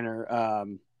talked to Tanner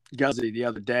Guzzi the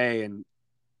other day, and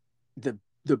the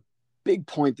big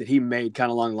point that he made, kind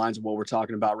of along the lines of what we're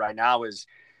talking about right now, is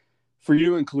for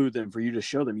you to include them, for you to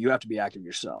show them, you have to be active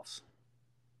yourself.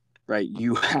 Right?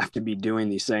 You have to be doing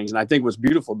these things. And I think what's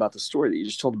beautiful about the story that you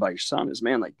just told about your son is,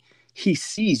 man, like, he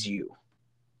sees you.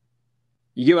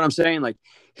 You get what I'm saying? Like,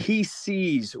 he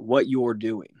sees what you're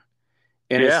doing.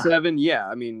 And at 7,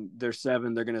 I mean, they're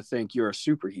 7, they're going to think you're a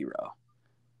superhero.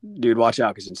 Dude, watch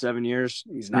out, because in 7 years,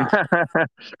 he's not.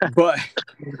 but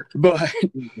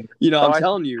I'm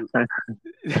telling you,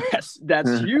 that's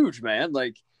huge, man.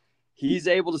 Like, he's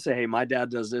able to say, hey, my dad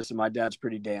does this, and my dad's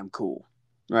pretty damn cool.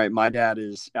 Right. My dad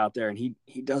is out there, and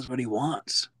he does what he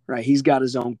wants. Right. He's got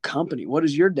his own company. What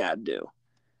does your dad do?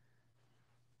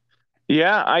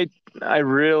 Yeah, I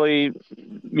really,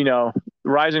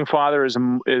 Rising Father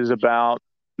is about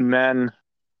men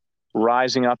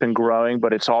rising up and growing,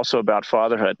 but it's also about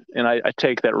fatherhood. And I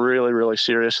take that really, really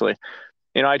seriously.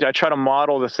 I try to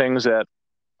model the things that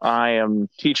I am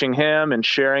teaching him and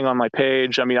sharing on my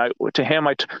page. I mean,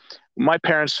 my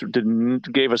parents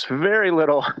gave us very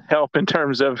little help in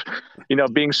terms of,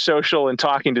 being social and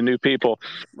talking to new people.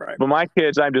 Right. But my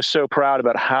kids, I'm just so proud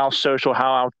about how social,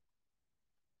 how I'm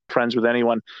friends with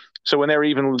anyone. So when they were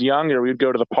even younger, we'd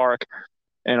go to the park,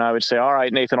 and I would say, all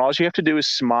right, Nathan, all you have to do is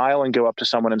smile and go up to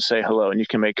someone and say hello, and you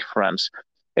can make friends.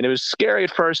 And it was scary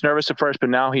at first, nervous at first, but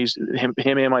now him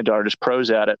and my daughter just pros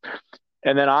at it.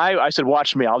 And then I said,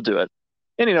 watch me, I'll do it.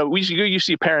 And, you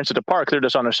see parents at the park, they're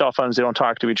just on their cell phones. They don't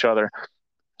talk to each other.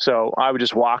 So I would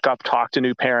just walk up, talk to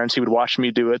new parents. He would watch me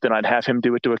do it. Then I'd have him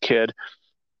do it to a kid.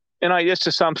 And it's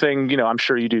just something, I'm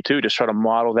sure you do too, just try to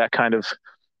model that kind of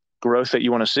growth that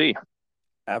you want to see.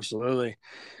 Absolutely.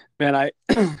 Man, I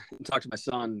talked to my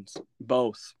sons,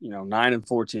 both, 9 and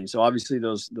 14. So obviously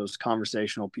those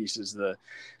conversational pieces,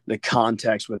 the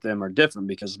context with them are different,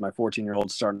 because my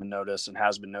 14-year-old's starting to notice and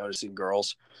has been noticing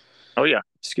girls. Oh, yeah.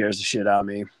 Scares the shit out of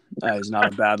me. He's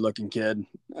not a bad-looking kid.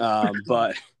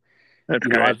 But That's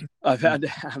great. I've had to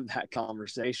have that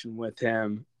conversation with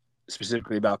him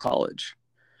specifically about college.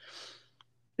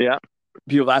 Yeah.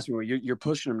 People ask me, well, you're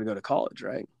pushing him to go to college,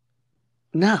 right?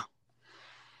 No.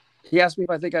 He asked me if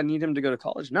I think I need him to go to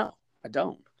college. No, I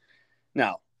don't.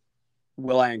 Now,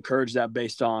 will I encourage that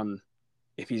based on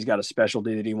if he's got a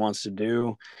specialty that he wants to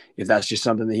do? If that's just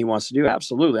something that he wants to do?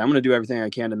 Absolutely. I'm going to do everything I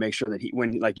can to make sure that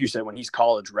when, like you said, when he's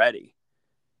college ready,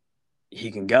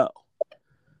 he can go.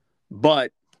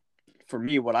 But for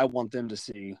me, what I want them to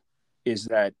see is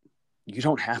that you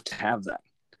don't have to have that.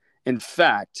 In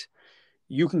fact,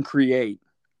 you can create,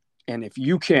 and if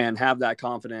you can have that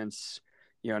confidence,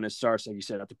 and it starts, like you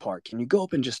said, at the park, can you go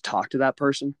up and just talk to that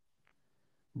person?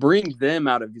 Bring them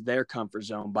out of their comfort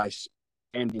zone by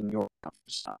expanding your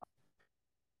comfort zone.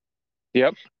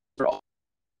 Yep.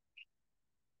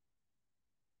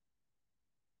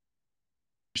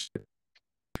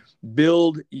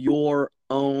 Build your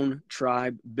own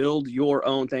tribe, build your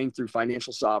own thing through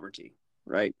financial sovereignty,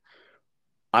 right?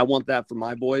 I want that for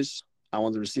my boys. I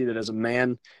want them to see that as a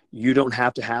man, you don't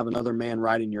have to have another man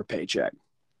writing your paycheck.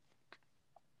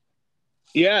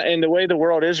 Yeah, and the way the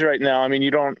world is right now, I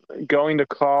mean, going to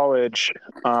college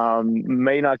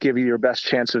may not give you your best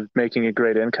chance of making a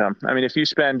great income. I mean, if you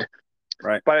spend,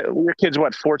 Right. your kid's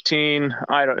what, 14?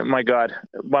 I don't, my God,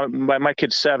 my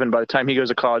kid's 7. By the time he goes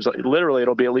to college, like, literally,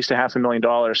 it'll be at least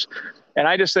 $500,000. And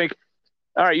I just think,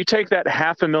 all right, you take that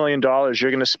 $500,000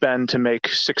 you're going to spend to make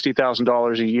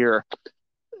 $60,000 a year,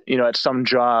 at some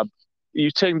job. You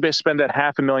spend that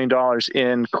 $500,000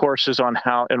 in courses on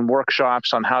how and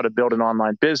workshops on how to build an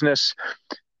online business.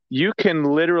 You can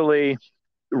literally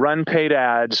run paid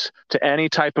ads to any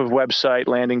type of website,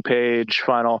 landing page,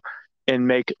 funnel, and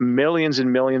make millions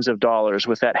and millions of dollars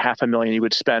with that $500,000 you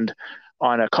would spend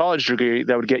on a college degree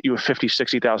that would get you a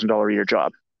 $50,000-$60,000 a year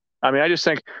job. I mean, I just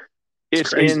think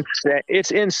it's insane.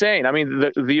 It's insane. I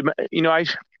mean,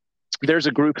 there's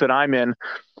a group that I'm in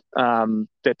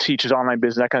that teaches online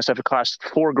business, that kind of stuff. It costs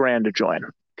 $4,000 to join.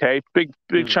 Okay. Big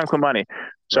chunk of money.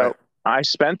 So right. I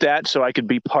spent that so I could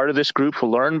be part of this group,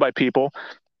 learn by people.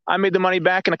 I made the money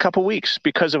back in a couple of weeks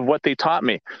because of what they taught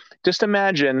me. Just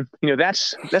imagine,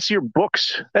 that's your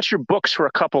books. That's your books for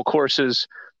a couple courses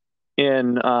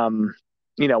in,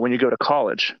 when you go to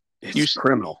college. It's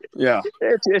criminal. Yeah.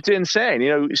 It's insane.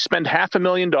 You spend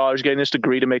 $500,000 getting this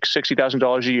degree to make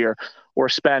 $60,000 a year, or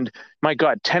spend, my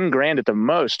God, $10,000 at the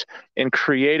most and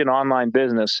create an online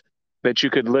business that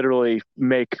you could literally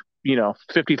make,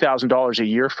 $50,000 a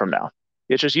year from now.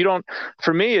 It's just,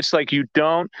 for me, it's like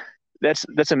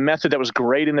that's a method that was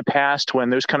great in the past when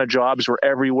those kind of jobs were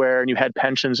everywhere and you had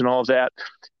pensions and all of that.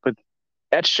 But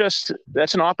that's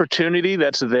an opportunity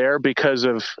that's there because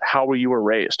of how you were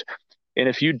raised. And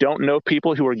if you don't know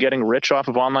people who are getting rich off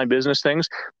of online business things,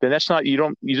 then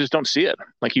you just don't see it.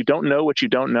 Like, you don't know what you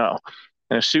don't know.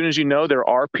 And as soon as there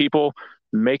are people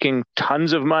making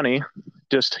tons of money,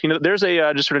 there's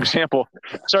just for example,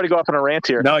 sorry to go off on a rant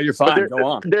here. No, you're fine. Go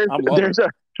on. There's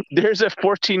a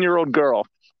 14-year-old girl.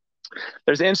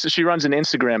 She runs an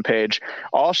Instagram page.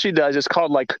 All she does is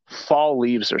called like Fall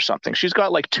Leaves or something. She's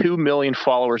got like 2 million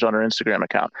followers on her Instagram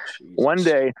account. Jesus. One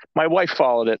day, my wife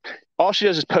followed it. All she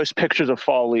does is post pictures of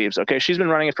fall leaves. Okay. She's been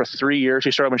running it for 3 years.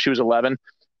 She started when she was 11.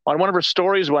 On one of her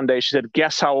stories one day, she said,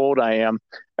 "Guess how old I am."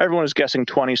 Everyone was guessing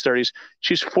 20s, 30s.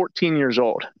 She's 14 years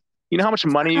old. You know how much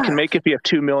money you can make if you have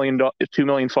 2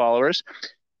 million followers?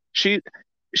 She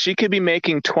could be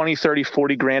making 20, 30,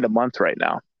 40 grand a month right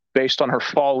now, based on her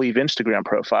fall leaf Instagram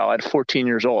profile at 14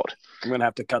 years old. I'm going to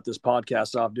have to cut this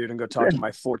podcast off, dude, and go talk to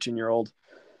my 14-year-old.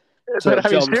 But I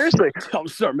mean, seriously. Tell him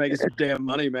start making some damn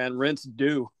money, man. Rent's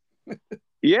due.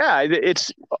 Yeah,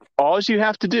 it's all you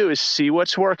have to do is see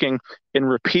what's working and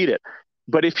repeat it.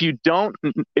 But if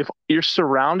you're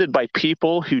surrounded by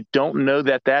people who don't know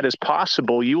that is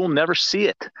possible, you will never see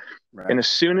it. Right. And as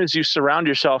soon as you surround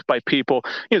yourself by people,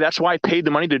 that's why I paid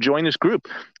the money to join this group.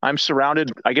 I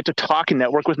get to talk and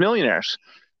network with millionaires,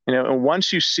 and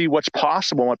once you see what's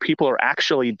possible, what people are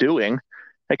actually doing,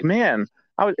 like, man,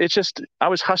 I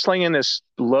was hustling in this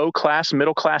low class,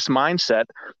 middle class mindset,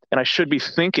 and I should be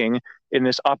thinking in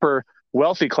this upper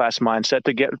wealthy class mindset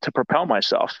to propel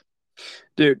myself.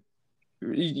 Dude,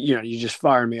 you just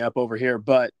fired me up over here,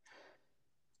 but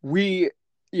we,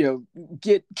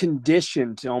 get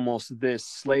conditioned to almost this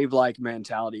slave-like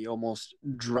mentality, almost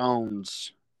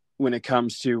drones when it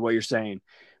comes to what you're saying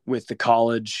with the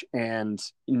college and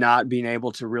not being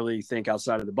able to really think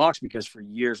outside of the box, because for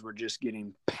years we're just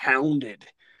getting pounded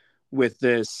with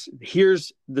this.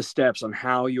 Here's the steps on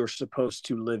how you're supposed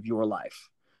to live your life.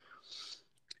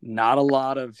 Not a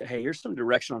lot of, hey, here's some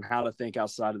direction on how to think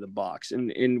outside of the box.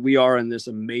 And we are in this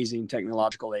amazing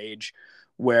technological age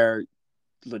where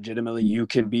legitimately you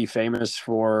can be famous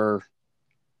for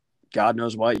God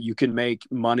knows what. You can make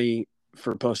money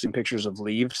for posting pictures of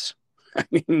leaves. I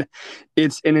mean,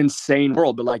 it's an insane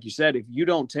world. But like you said, if you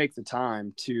don't take the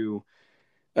time to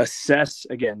assess,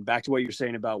 again, back to what you're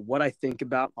saying about what I think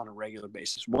about on a regular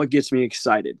basis, what gets me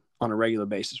excited on a regular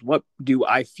basis, what do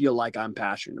I feel like I'm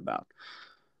passionate about?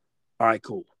 All right,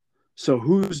 cool. So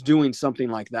who's doing something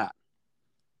like that?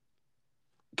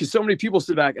 Because so many people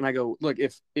sit back and I go, look,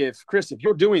 if Chris, if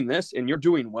you're doing this and you're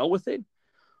doing well with it,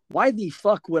 why the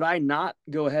fuck would I not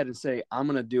go ahead and say, I'm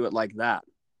going to do it like that?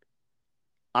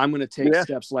 I'm going to take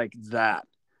steps like that.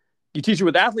 You teach it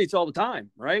with athletes all the time,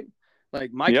 right?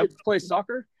 Like my kids play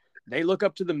soccer. They look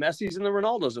up to the Messis and the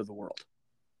Ronaldos of the world.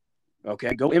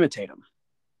 Okay, go imitate them.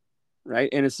 Right?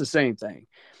 And it's the same thing.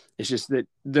 It's just that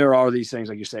there are these things,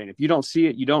 like you're saying, if you don't see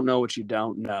it, you don't know what you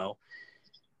don't know.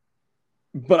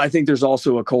 But I think there's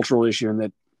also a cultural issue in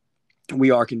that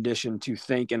we are conditioned to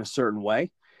think in a certain way.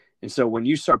 And so when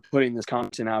you start putting this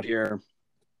content out here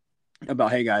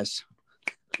about, hey guys,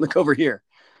 look over here,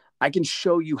 I can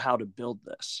show you how to build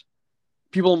this.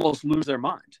 people almost lose their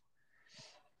mind.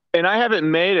 And I haven't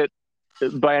made it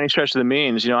by any stretch of the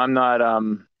means. I'm not,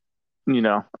 I'm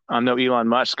no Elon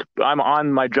Musk. I'm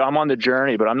on the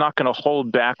journey, but I'm not going to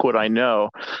hold back what I know,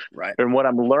 Right. and what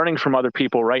I'm learning from other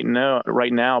people right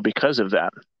now because of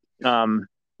that.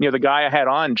 The guy I had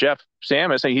on, Jeff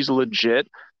Samus, he's a legit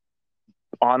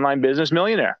online business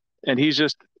millionaire, and he's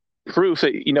just proof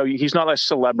that he's not a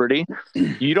celebrity.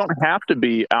 You don't have to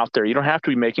be out there. You don't have to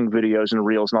be making videos and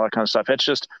reels and all that kind of stuff. It's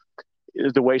just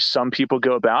the way some people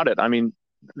go about it. I mean,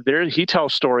 he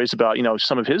tells stories about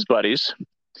some of his buddies.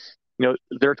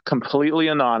 They're completely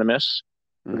anonymous.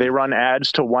 Mm-hmm. They run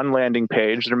ads to one landing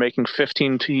page. They're making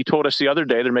he told us the other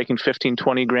day, they're making 15,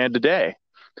 20 grand a day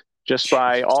just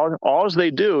by all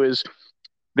they do is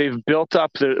they've built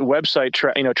up the website,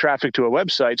 traffic to a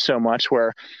website so much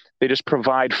where they just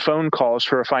provide phone calls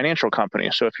for a financial company.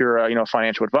 So if you're a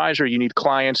financial advisor, you need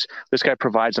clients, this guy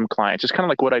provides them clients. It's kind of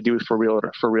like what I do for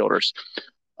realtors.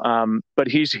 But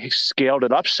he's scaled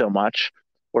it up so much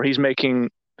where he's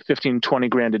making 15, 20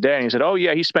 grand a day. And he said, oh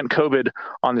yeah, he spent COVID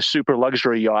on the super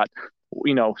luxury yacht,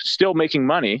 still making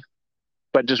money,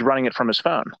 but just running it from his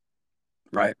phone.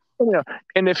 Right.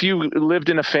 And if you lived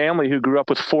in a family who grew up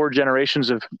with 4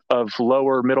 generations of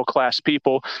lower middle-class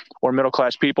people, or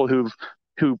middle-class people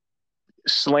who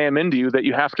slam into you that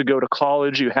you have to go to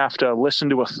college, you have to listen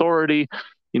to authority,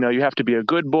 you have to be a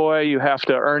good boy, you have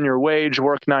to earn your wage,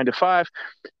 work 9 to 5.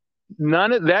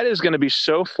 None of that is going to be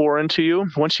so foreign to you.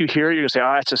 Once you hear it, you're going to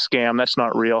say, it's a scam. That's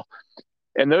not real.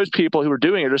 And those people who are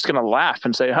doing it are just going to laugh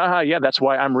and say, yeah, that's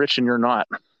why I'm rich and you're not.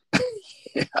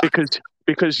 Yeah.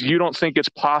 Because you don't think it's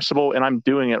possible, and I'm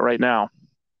doing it right now.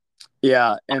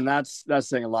 Yeah, and that's the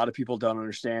thing a lot of people don't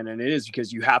understand, and it is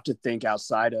because you have to think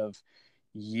outside of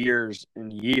years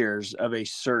and years of a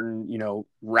certain,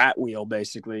 rat wheel,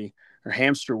 basically, or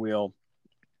hamster wheel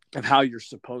of how you're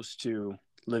supposed to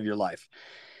live your life.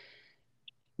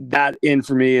 That in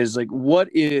for me is like, what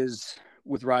is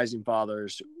with Rising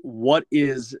Fathers? What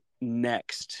is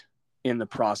next in the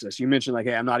process? You mentioned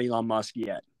hey, I'm not Elon Musk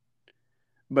yet.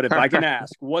 But if I can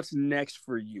ask, what's next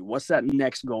for you? What's that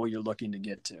next goal you're looking to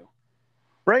get to?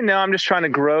 Right now, I'm just trying to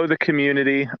grow the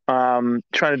community, trying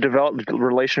to develop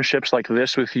relationships like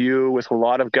this with you, with a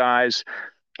lot of guys,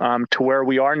 to where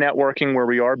we are networking, where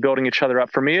we are building each other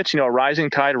up. For me, it's, a rising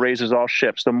tide raises all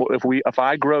ships. If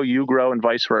I grow, you grow, and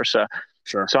vice versa.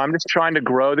 Sure. So I'm just trying to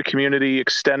grow the community,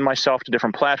 extend myself to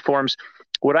different platforms.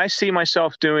 What I see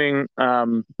myself doing,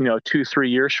 2-3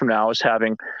 years from now is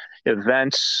having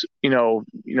events,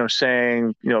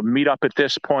 saying, meet up at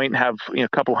this point, have a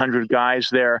couple hundred guys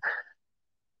there,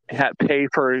 pay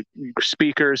for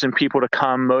speakers and people to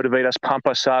come, motivate us, pump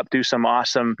us up, do some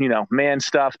awesome, man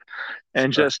stuff,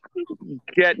 and Sure. just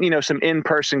get, some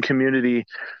in-person community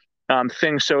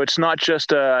things. So it's not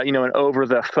just an over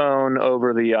the phone,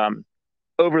 over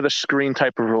the screen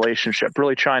type of relationship,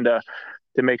 really trying to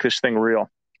make this thing real.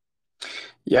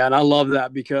 Yeah. And I love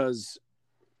that because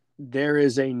there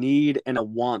is a need and a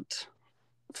want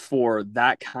for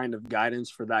that kind of guidance,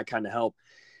 for that kind of help.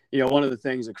 One of the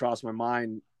things that crossed my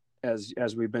mind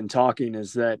as we've been talking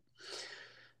is that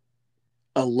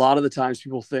a lot of the times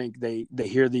people think they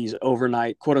hear these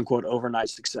overnight, quote unquote, overnight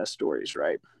success stories,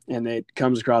 right? And it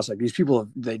comes across like these people,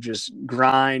 they just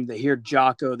grind. They hear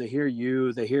Jocko, they hear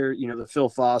you, they hear, the Phil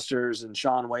Fosters and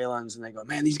Sean Whalens, and they go,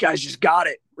 man, these guys just got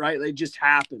it, right? They just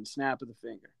happened, snap of the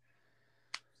finger.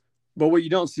 But what you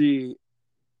don't see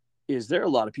is there are a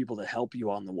lot of people that help you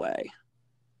on the way.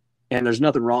 And there's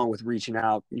nothing wrong with reaching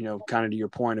out, kind of to your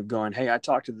point of going, hey, I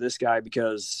talked to this guy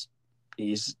because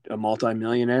he's a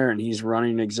multimillionaire and he's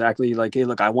running exactly like, hey,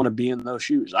 look, I want to be in those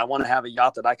shoes. I want to have a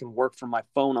yacht that I can work from my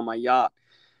phone on my yacht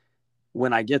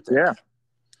when I get there. Yeah.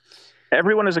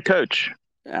 Everyone is a coach.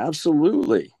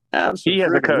 Absolutely. He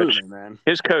has a coach, man.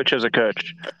 His coach is a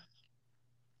coach.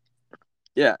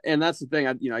 Yeah. And that's the thing.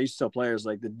 I used to tell players,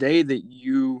 like, the day that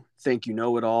you think you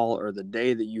know it all, or the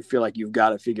day that you feel like you've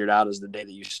got it figured out, is the day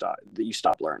that you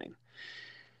stop learning.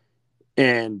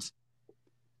 And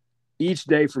each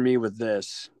day for me with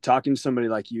this, talking to somebody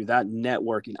like you, that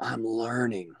networking, I'm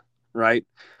learning, right?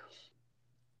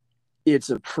 It's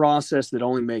a process that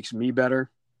only makes me better.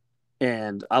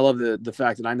 And I love the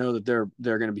fact that I know that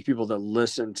there are going to be people that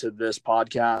listen to this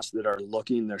podcast that are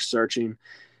looking, they're searching,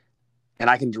 and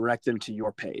I can direct them to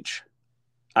your page.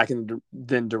 I can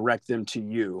then direct them to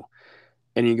you,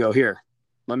 and you go, here,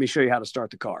 let me show you how to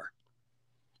start the car.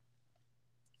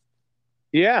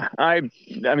 Yeah, I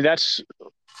mean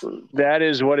that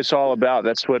is what it's all about.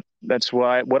 That's what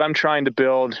I'm trying to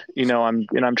build.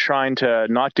 I'm trying to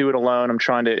not do it alone. I'm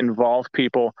trying to involve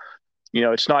people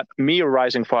It's not me a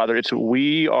rising father. It's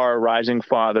we are rising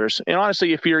fathers. And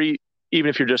honestly, even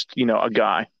if you're just, a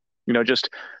guy, just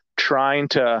trying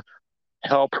to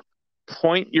help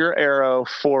point your arrow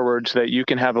forward so that you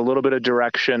can have a little bit of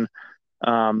direction.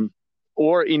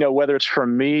 Or, whether it's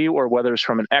from me or whether it's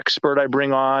from an expert I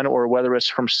bring on, or whether it's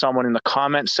from someone in the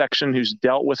comment section who's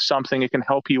dealt with something, it can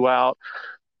help you out.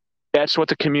 That's what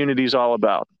the community is all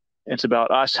about. It's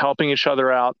about us helping each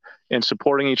other out and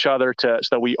supporting each other so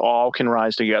that we all can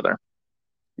rise together.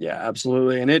 Yeah,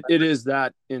 absolutely. And it is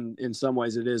that in some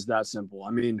ways it is that simple.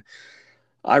 I mean,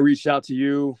 I reached out to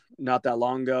you not that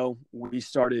long ago. We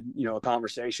started, a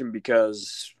conversation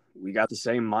because we got the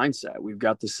same mindset. We've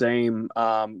got the same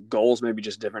goals, maybe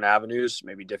just different avenues,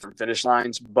 maybe different finish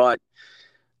lines, but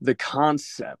the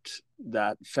concept,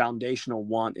 that foundational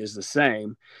want, is the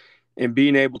same. And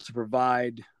being able to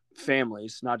provide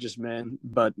families, not just men,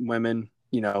 but women,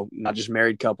 not just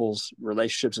married couples,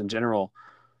 relationships in general,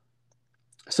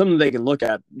 something they can look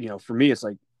at. For me, it's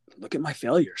like, look at my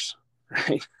failures,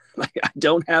 right? Like, I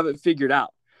don't have it figured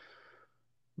out.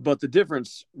 But the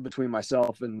difference between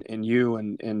myself and you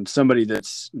and somebody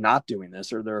that's not doing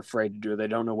this, or they're afraid to do it, they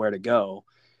don't know where to go,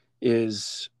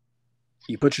 is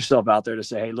you put yourself out there to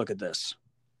say, hey, look at this.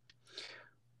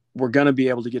 We're going to be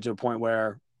able to get to a point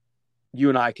where you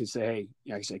and I can say, hey,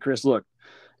 I can say, Chris, look,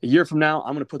 a year from now,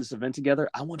 I'm going to put this event together.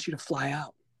 I want you to fly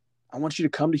out. I want you to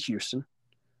come to Houston,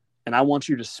 and I want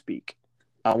you to speak.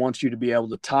 I want you to be able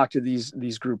to talk to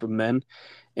these group of men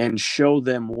and show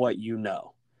them what you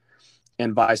know.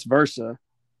 And vice versa,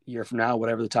 a year from now,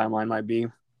 whatever the timeline might be,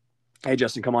 hey,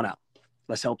 Justin, come on out.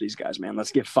 Let's help these guys, man.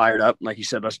 Let's get fired up. Like you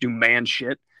said, let's do man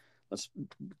shit. Let's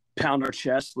pound our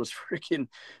chest. Let's freaking,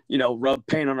 rub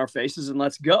paint on our faces, and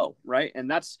let's go, right? And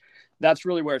that's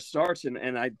really where it starts.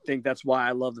 And I think that's why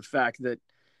I love the fact that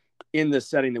in this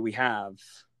setting that we have,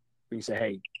 we can say,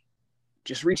 hey,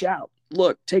 just reach out.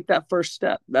 Look, take that first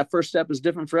step. That first step is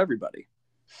different for everybody.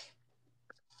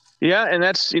 Yeah, and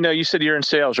that's, you said you're in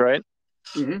sales, right?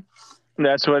 Mm-hmm.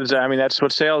 That's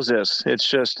what sales is. It's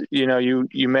just,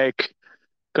 you make,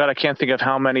 God, I can't think of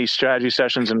how many strategy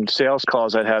sessions and sales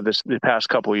calls I've had the past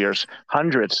couple of years,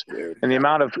 hundreds. Dude, and the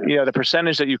amount of, the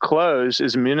percentage that you close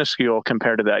is minuscule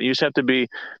compared to that. You just have to be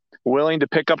willing to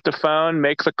pick up the phone,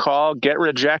 make the call, get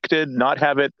rejected, not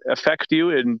have it affect you,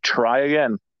 and try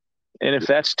again. And if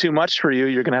that's too much for you,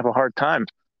 you're going to have a hard time.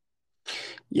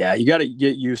 Yeah, you got to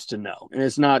get used to no. And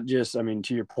it's not just, to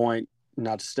your point,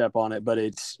 not to step on it, but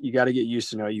you got to get used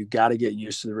to no. You got to get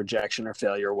used to the rejection or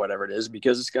failure or whatever it is,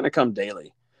 because it's going to come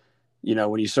daily.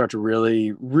 When you start to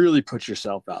really, really put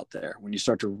yourself out there, when you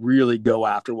start to really go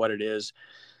after what it is.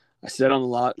 I said on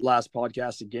the last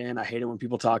podcast, again, I hate it when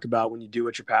people talk about when you do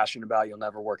what you're passionate about, you'll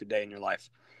never work another day in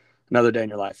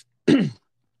your life.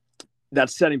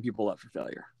 That's setting people up for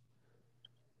failure.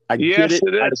 I get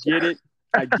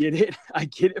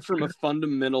it from a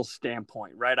fundamental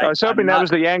standpoint, right? I was hoping that was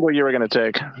the angle you were going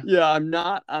to take. Yeah, I'm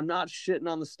not shitting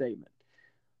on the statement,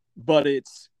 but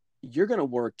you're going to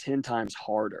work 10 times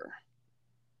harder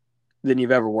than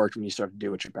you've ever worked when you start to do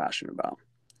what you're passionate about.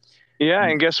 Yeah,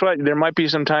 and guess what? There might be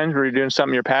some times where you're doing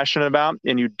something you're passionate about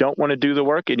and you don't want to do the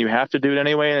work, and you have to do it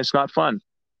anyway, and it's not fun.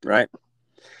 Right.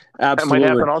 Absolutely. That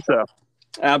might happen also.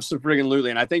 Absolutely.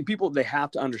 And I think people, they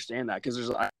have to understand that,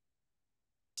 because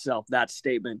that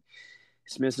statement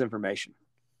is misinformation.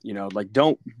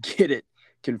 Don't get it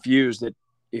confused that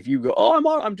if you go,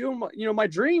 oh, I'm doing my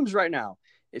dreams right now,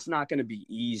 it's not going to be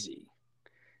easy.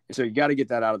 And so you got to get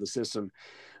that out of the system.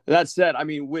 That said,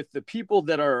 with the people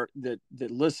that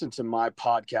listen to my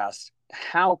podcast,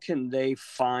 how can they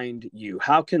find you?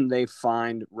 How can they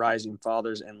find Rising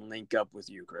Fathers and link up with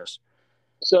you, Chris?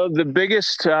 So the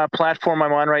biggest platform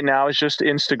I'm on right now is just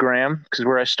Instagram, because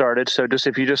where I started. So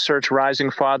if you just search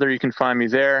Rising Father, you can find me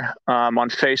there. On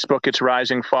Facebook, it's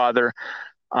Rising Father.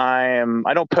 I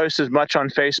don't post as much on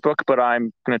Facebook, but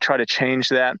I'm going to try to change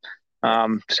that.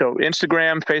 So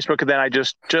Instagram, Facebook, and then I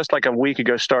just like a week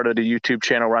ago started a YouTube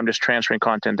channel where I'm just transferring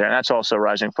content there, and that's also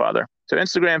Rising Father. So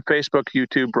Instagram, Facebook,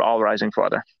 YouTube, all Rising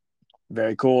Father.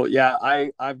 Very cool. Yeah,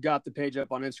 I've got the page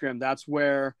up on Instagram. That's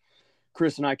where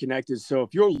Chris and I connected. So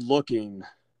if you're looking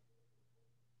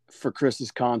for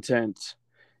Chris's content,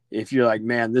 if you're like,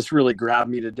 man, this really grabbed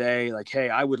me today, like, hey,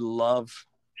 I would love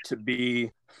to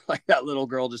be like that little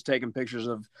girl just taking pictures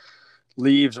of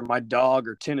leaves or my dog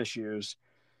or tennis shoes,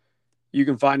 you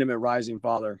can find him at Rising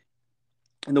Father.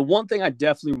 And the one thing I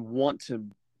definitely want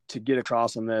to get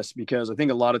across on this, because I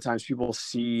think a lot of times people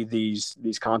see these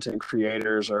content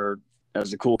creators, or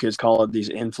as the cool kids call it, these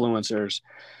influencers.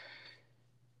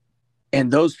 And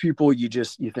those people, you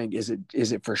think, is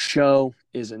it for show?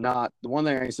 Is it not? The one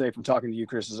thing I can say from talking to you,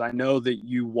 Chris, is I know that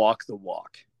you walk the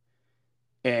walk.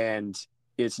 And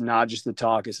it's not just the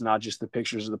talk, it's not just the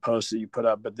pictures of the posts that you put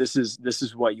up, but this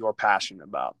is what you're passionate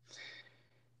about.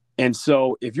 And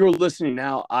so if you're listening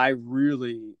now, I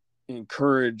really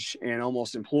encourage and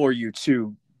almost implore you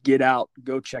to get out,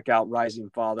 go check out Rising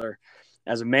Father.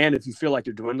 As a man, if you feel like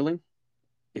you're dwindling,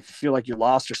 if you feel like you're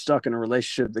lost or stuck in a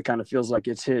relationship that kind of feels like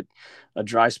it's hit a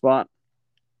dry spot,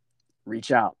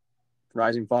 reach out.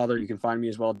 Rising Father, you can find me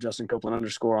as well, Justin Copeland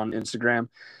 _ on Instagram.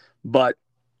 But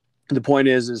the point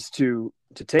is to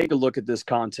take a look at this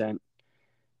content,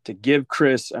 to give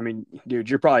Chris, I mean, dude,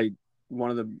 you're probably one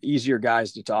of the easier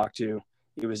guys to talk to.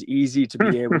 It was easy to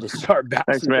be able to start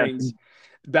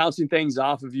bouncing things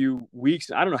off of you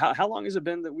weeks. I don't know how long has it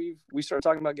been that we started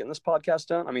talking about getting this podcast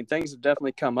done? I mean, things have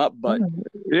definitely come up, but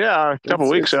yeah, a couple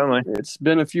weeks only. It's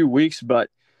been a few weeks, but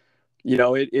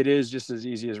it is just as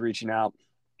easy as reaching out.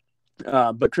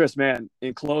 But Chris, man,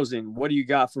 in closing, what do you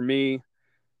got for me?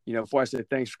 Before I say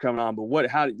thanks for coming on, but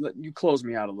how you close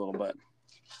me out a little bit?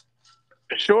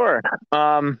 Sure.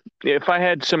 If I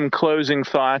had some closing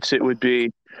thoughts, it would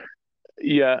be,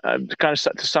 kind of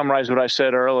to summarize what I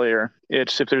said earlier.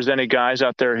 It's if there's any guys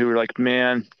out there who are like,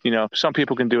 man, some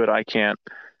people can do it, I can't.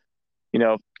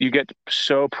 You get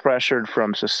so pressured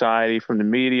from society, from the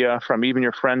media, from even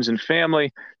your friends and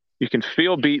family. You can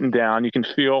feel beaten down. You can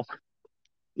feel,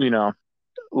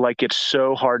 like it's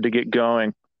so hard to get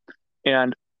going.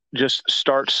 And just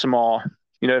start small.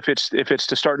 If it's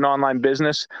to start an online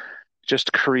business,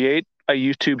 just create a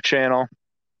YouTube channel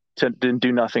to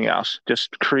do nothing else.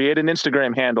 Just create an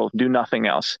Instagram handle, do nothing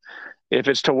else. If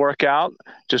it's to work out,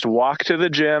 just walk to the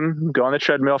gym, go on the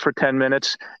treadmill for 10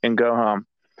 minutes and go home.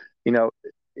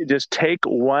 Just take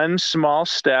one small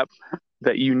step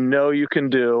that you can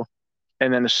do.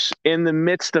 And then in the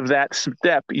midst of that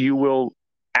step, you will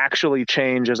actually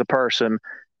change as a person.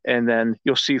 And then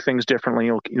you'll see things differently.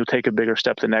 You'll take a bigger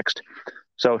step the next.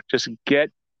 So just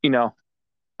get,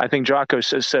 I think Jocko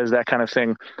says that kind of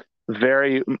thing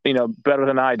very, better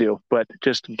than I do, but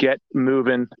just get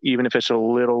moving, even if it's a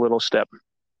little step.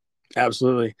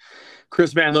 Absolutely.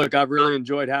 Chris, man, look, I've really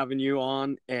enjoyed having you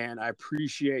on, and I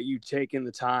appreciate you taking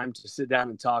the time to sit down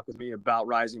and talk with me about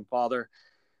Rising Father.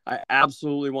 I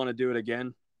absolutely want to do it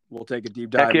again. We'll take a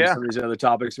deep dive into some of these other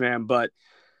topics, man, but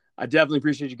I definitely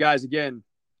appreciate you guys again.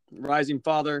 Rising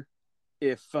Father,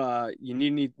 if you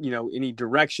need any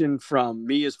direction from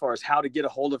me as far as how to get a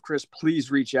hold of Chris,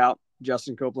 please reach out.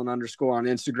 Justin Copeland _ on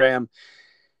Instagram.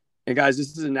 And guys,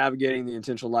 this is a Navigating the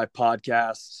Intentional Life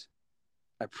podcast.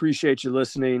 I appreciate you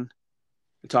listening,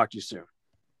 and talk to you soon.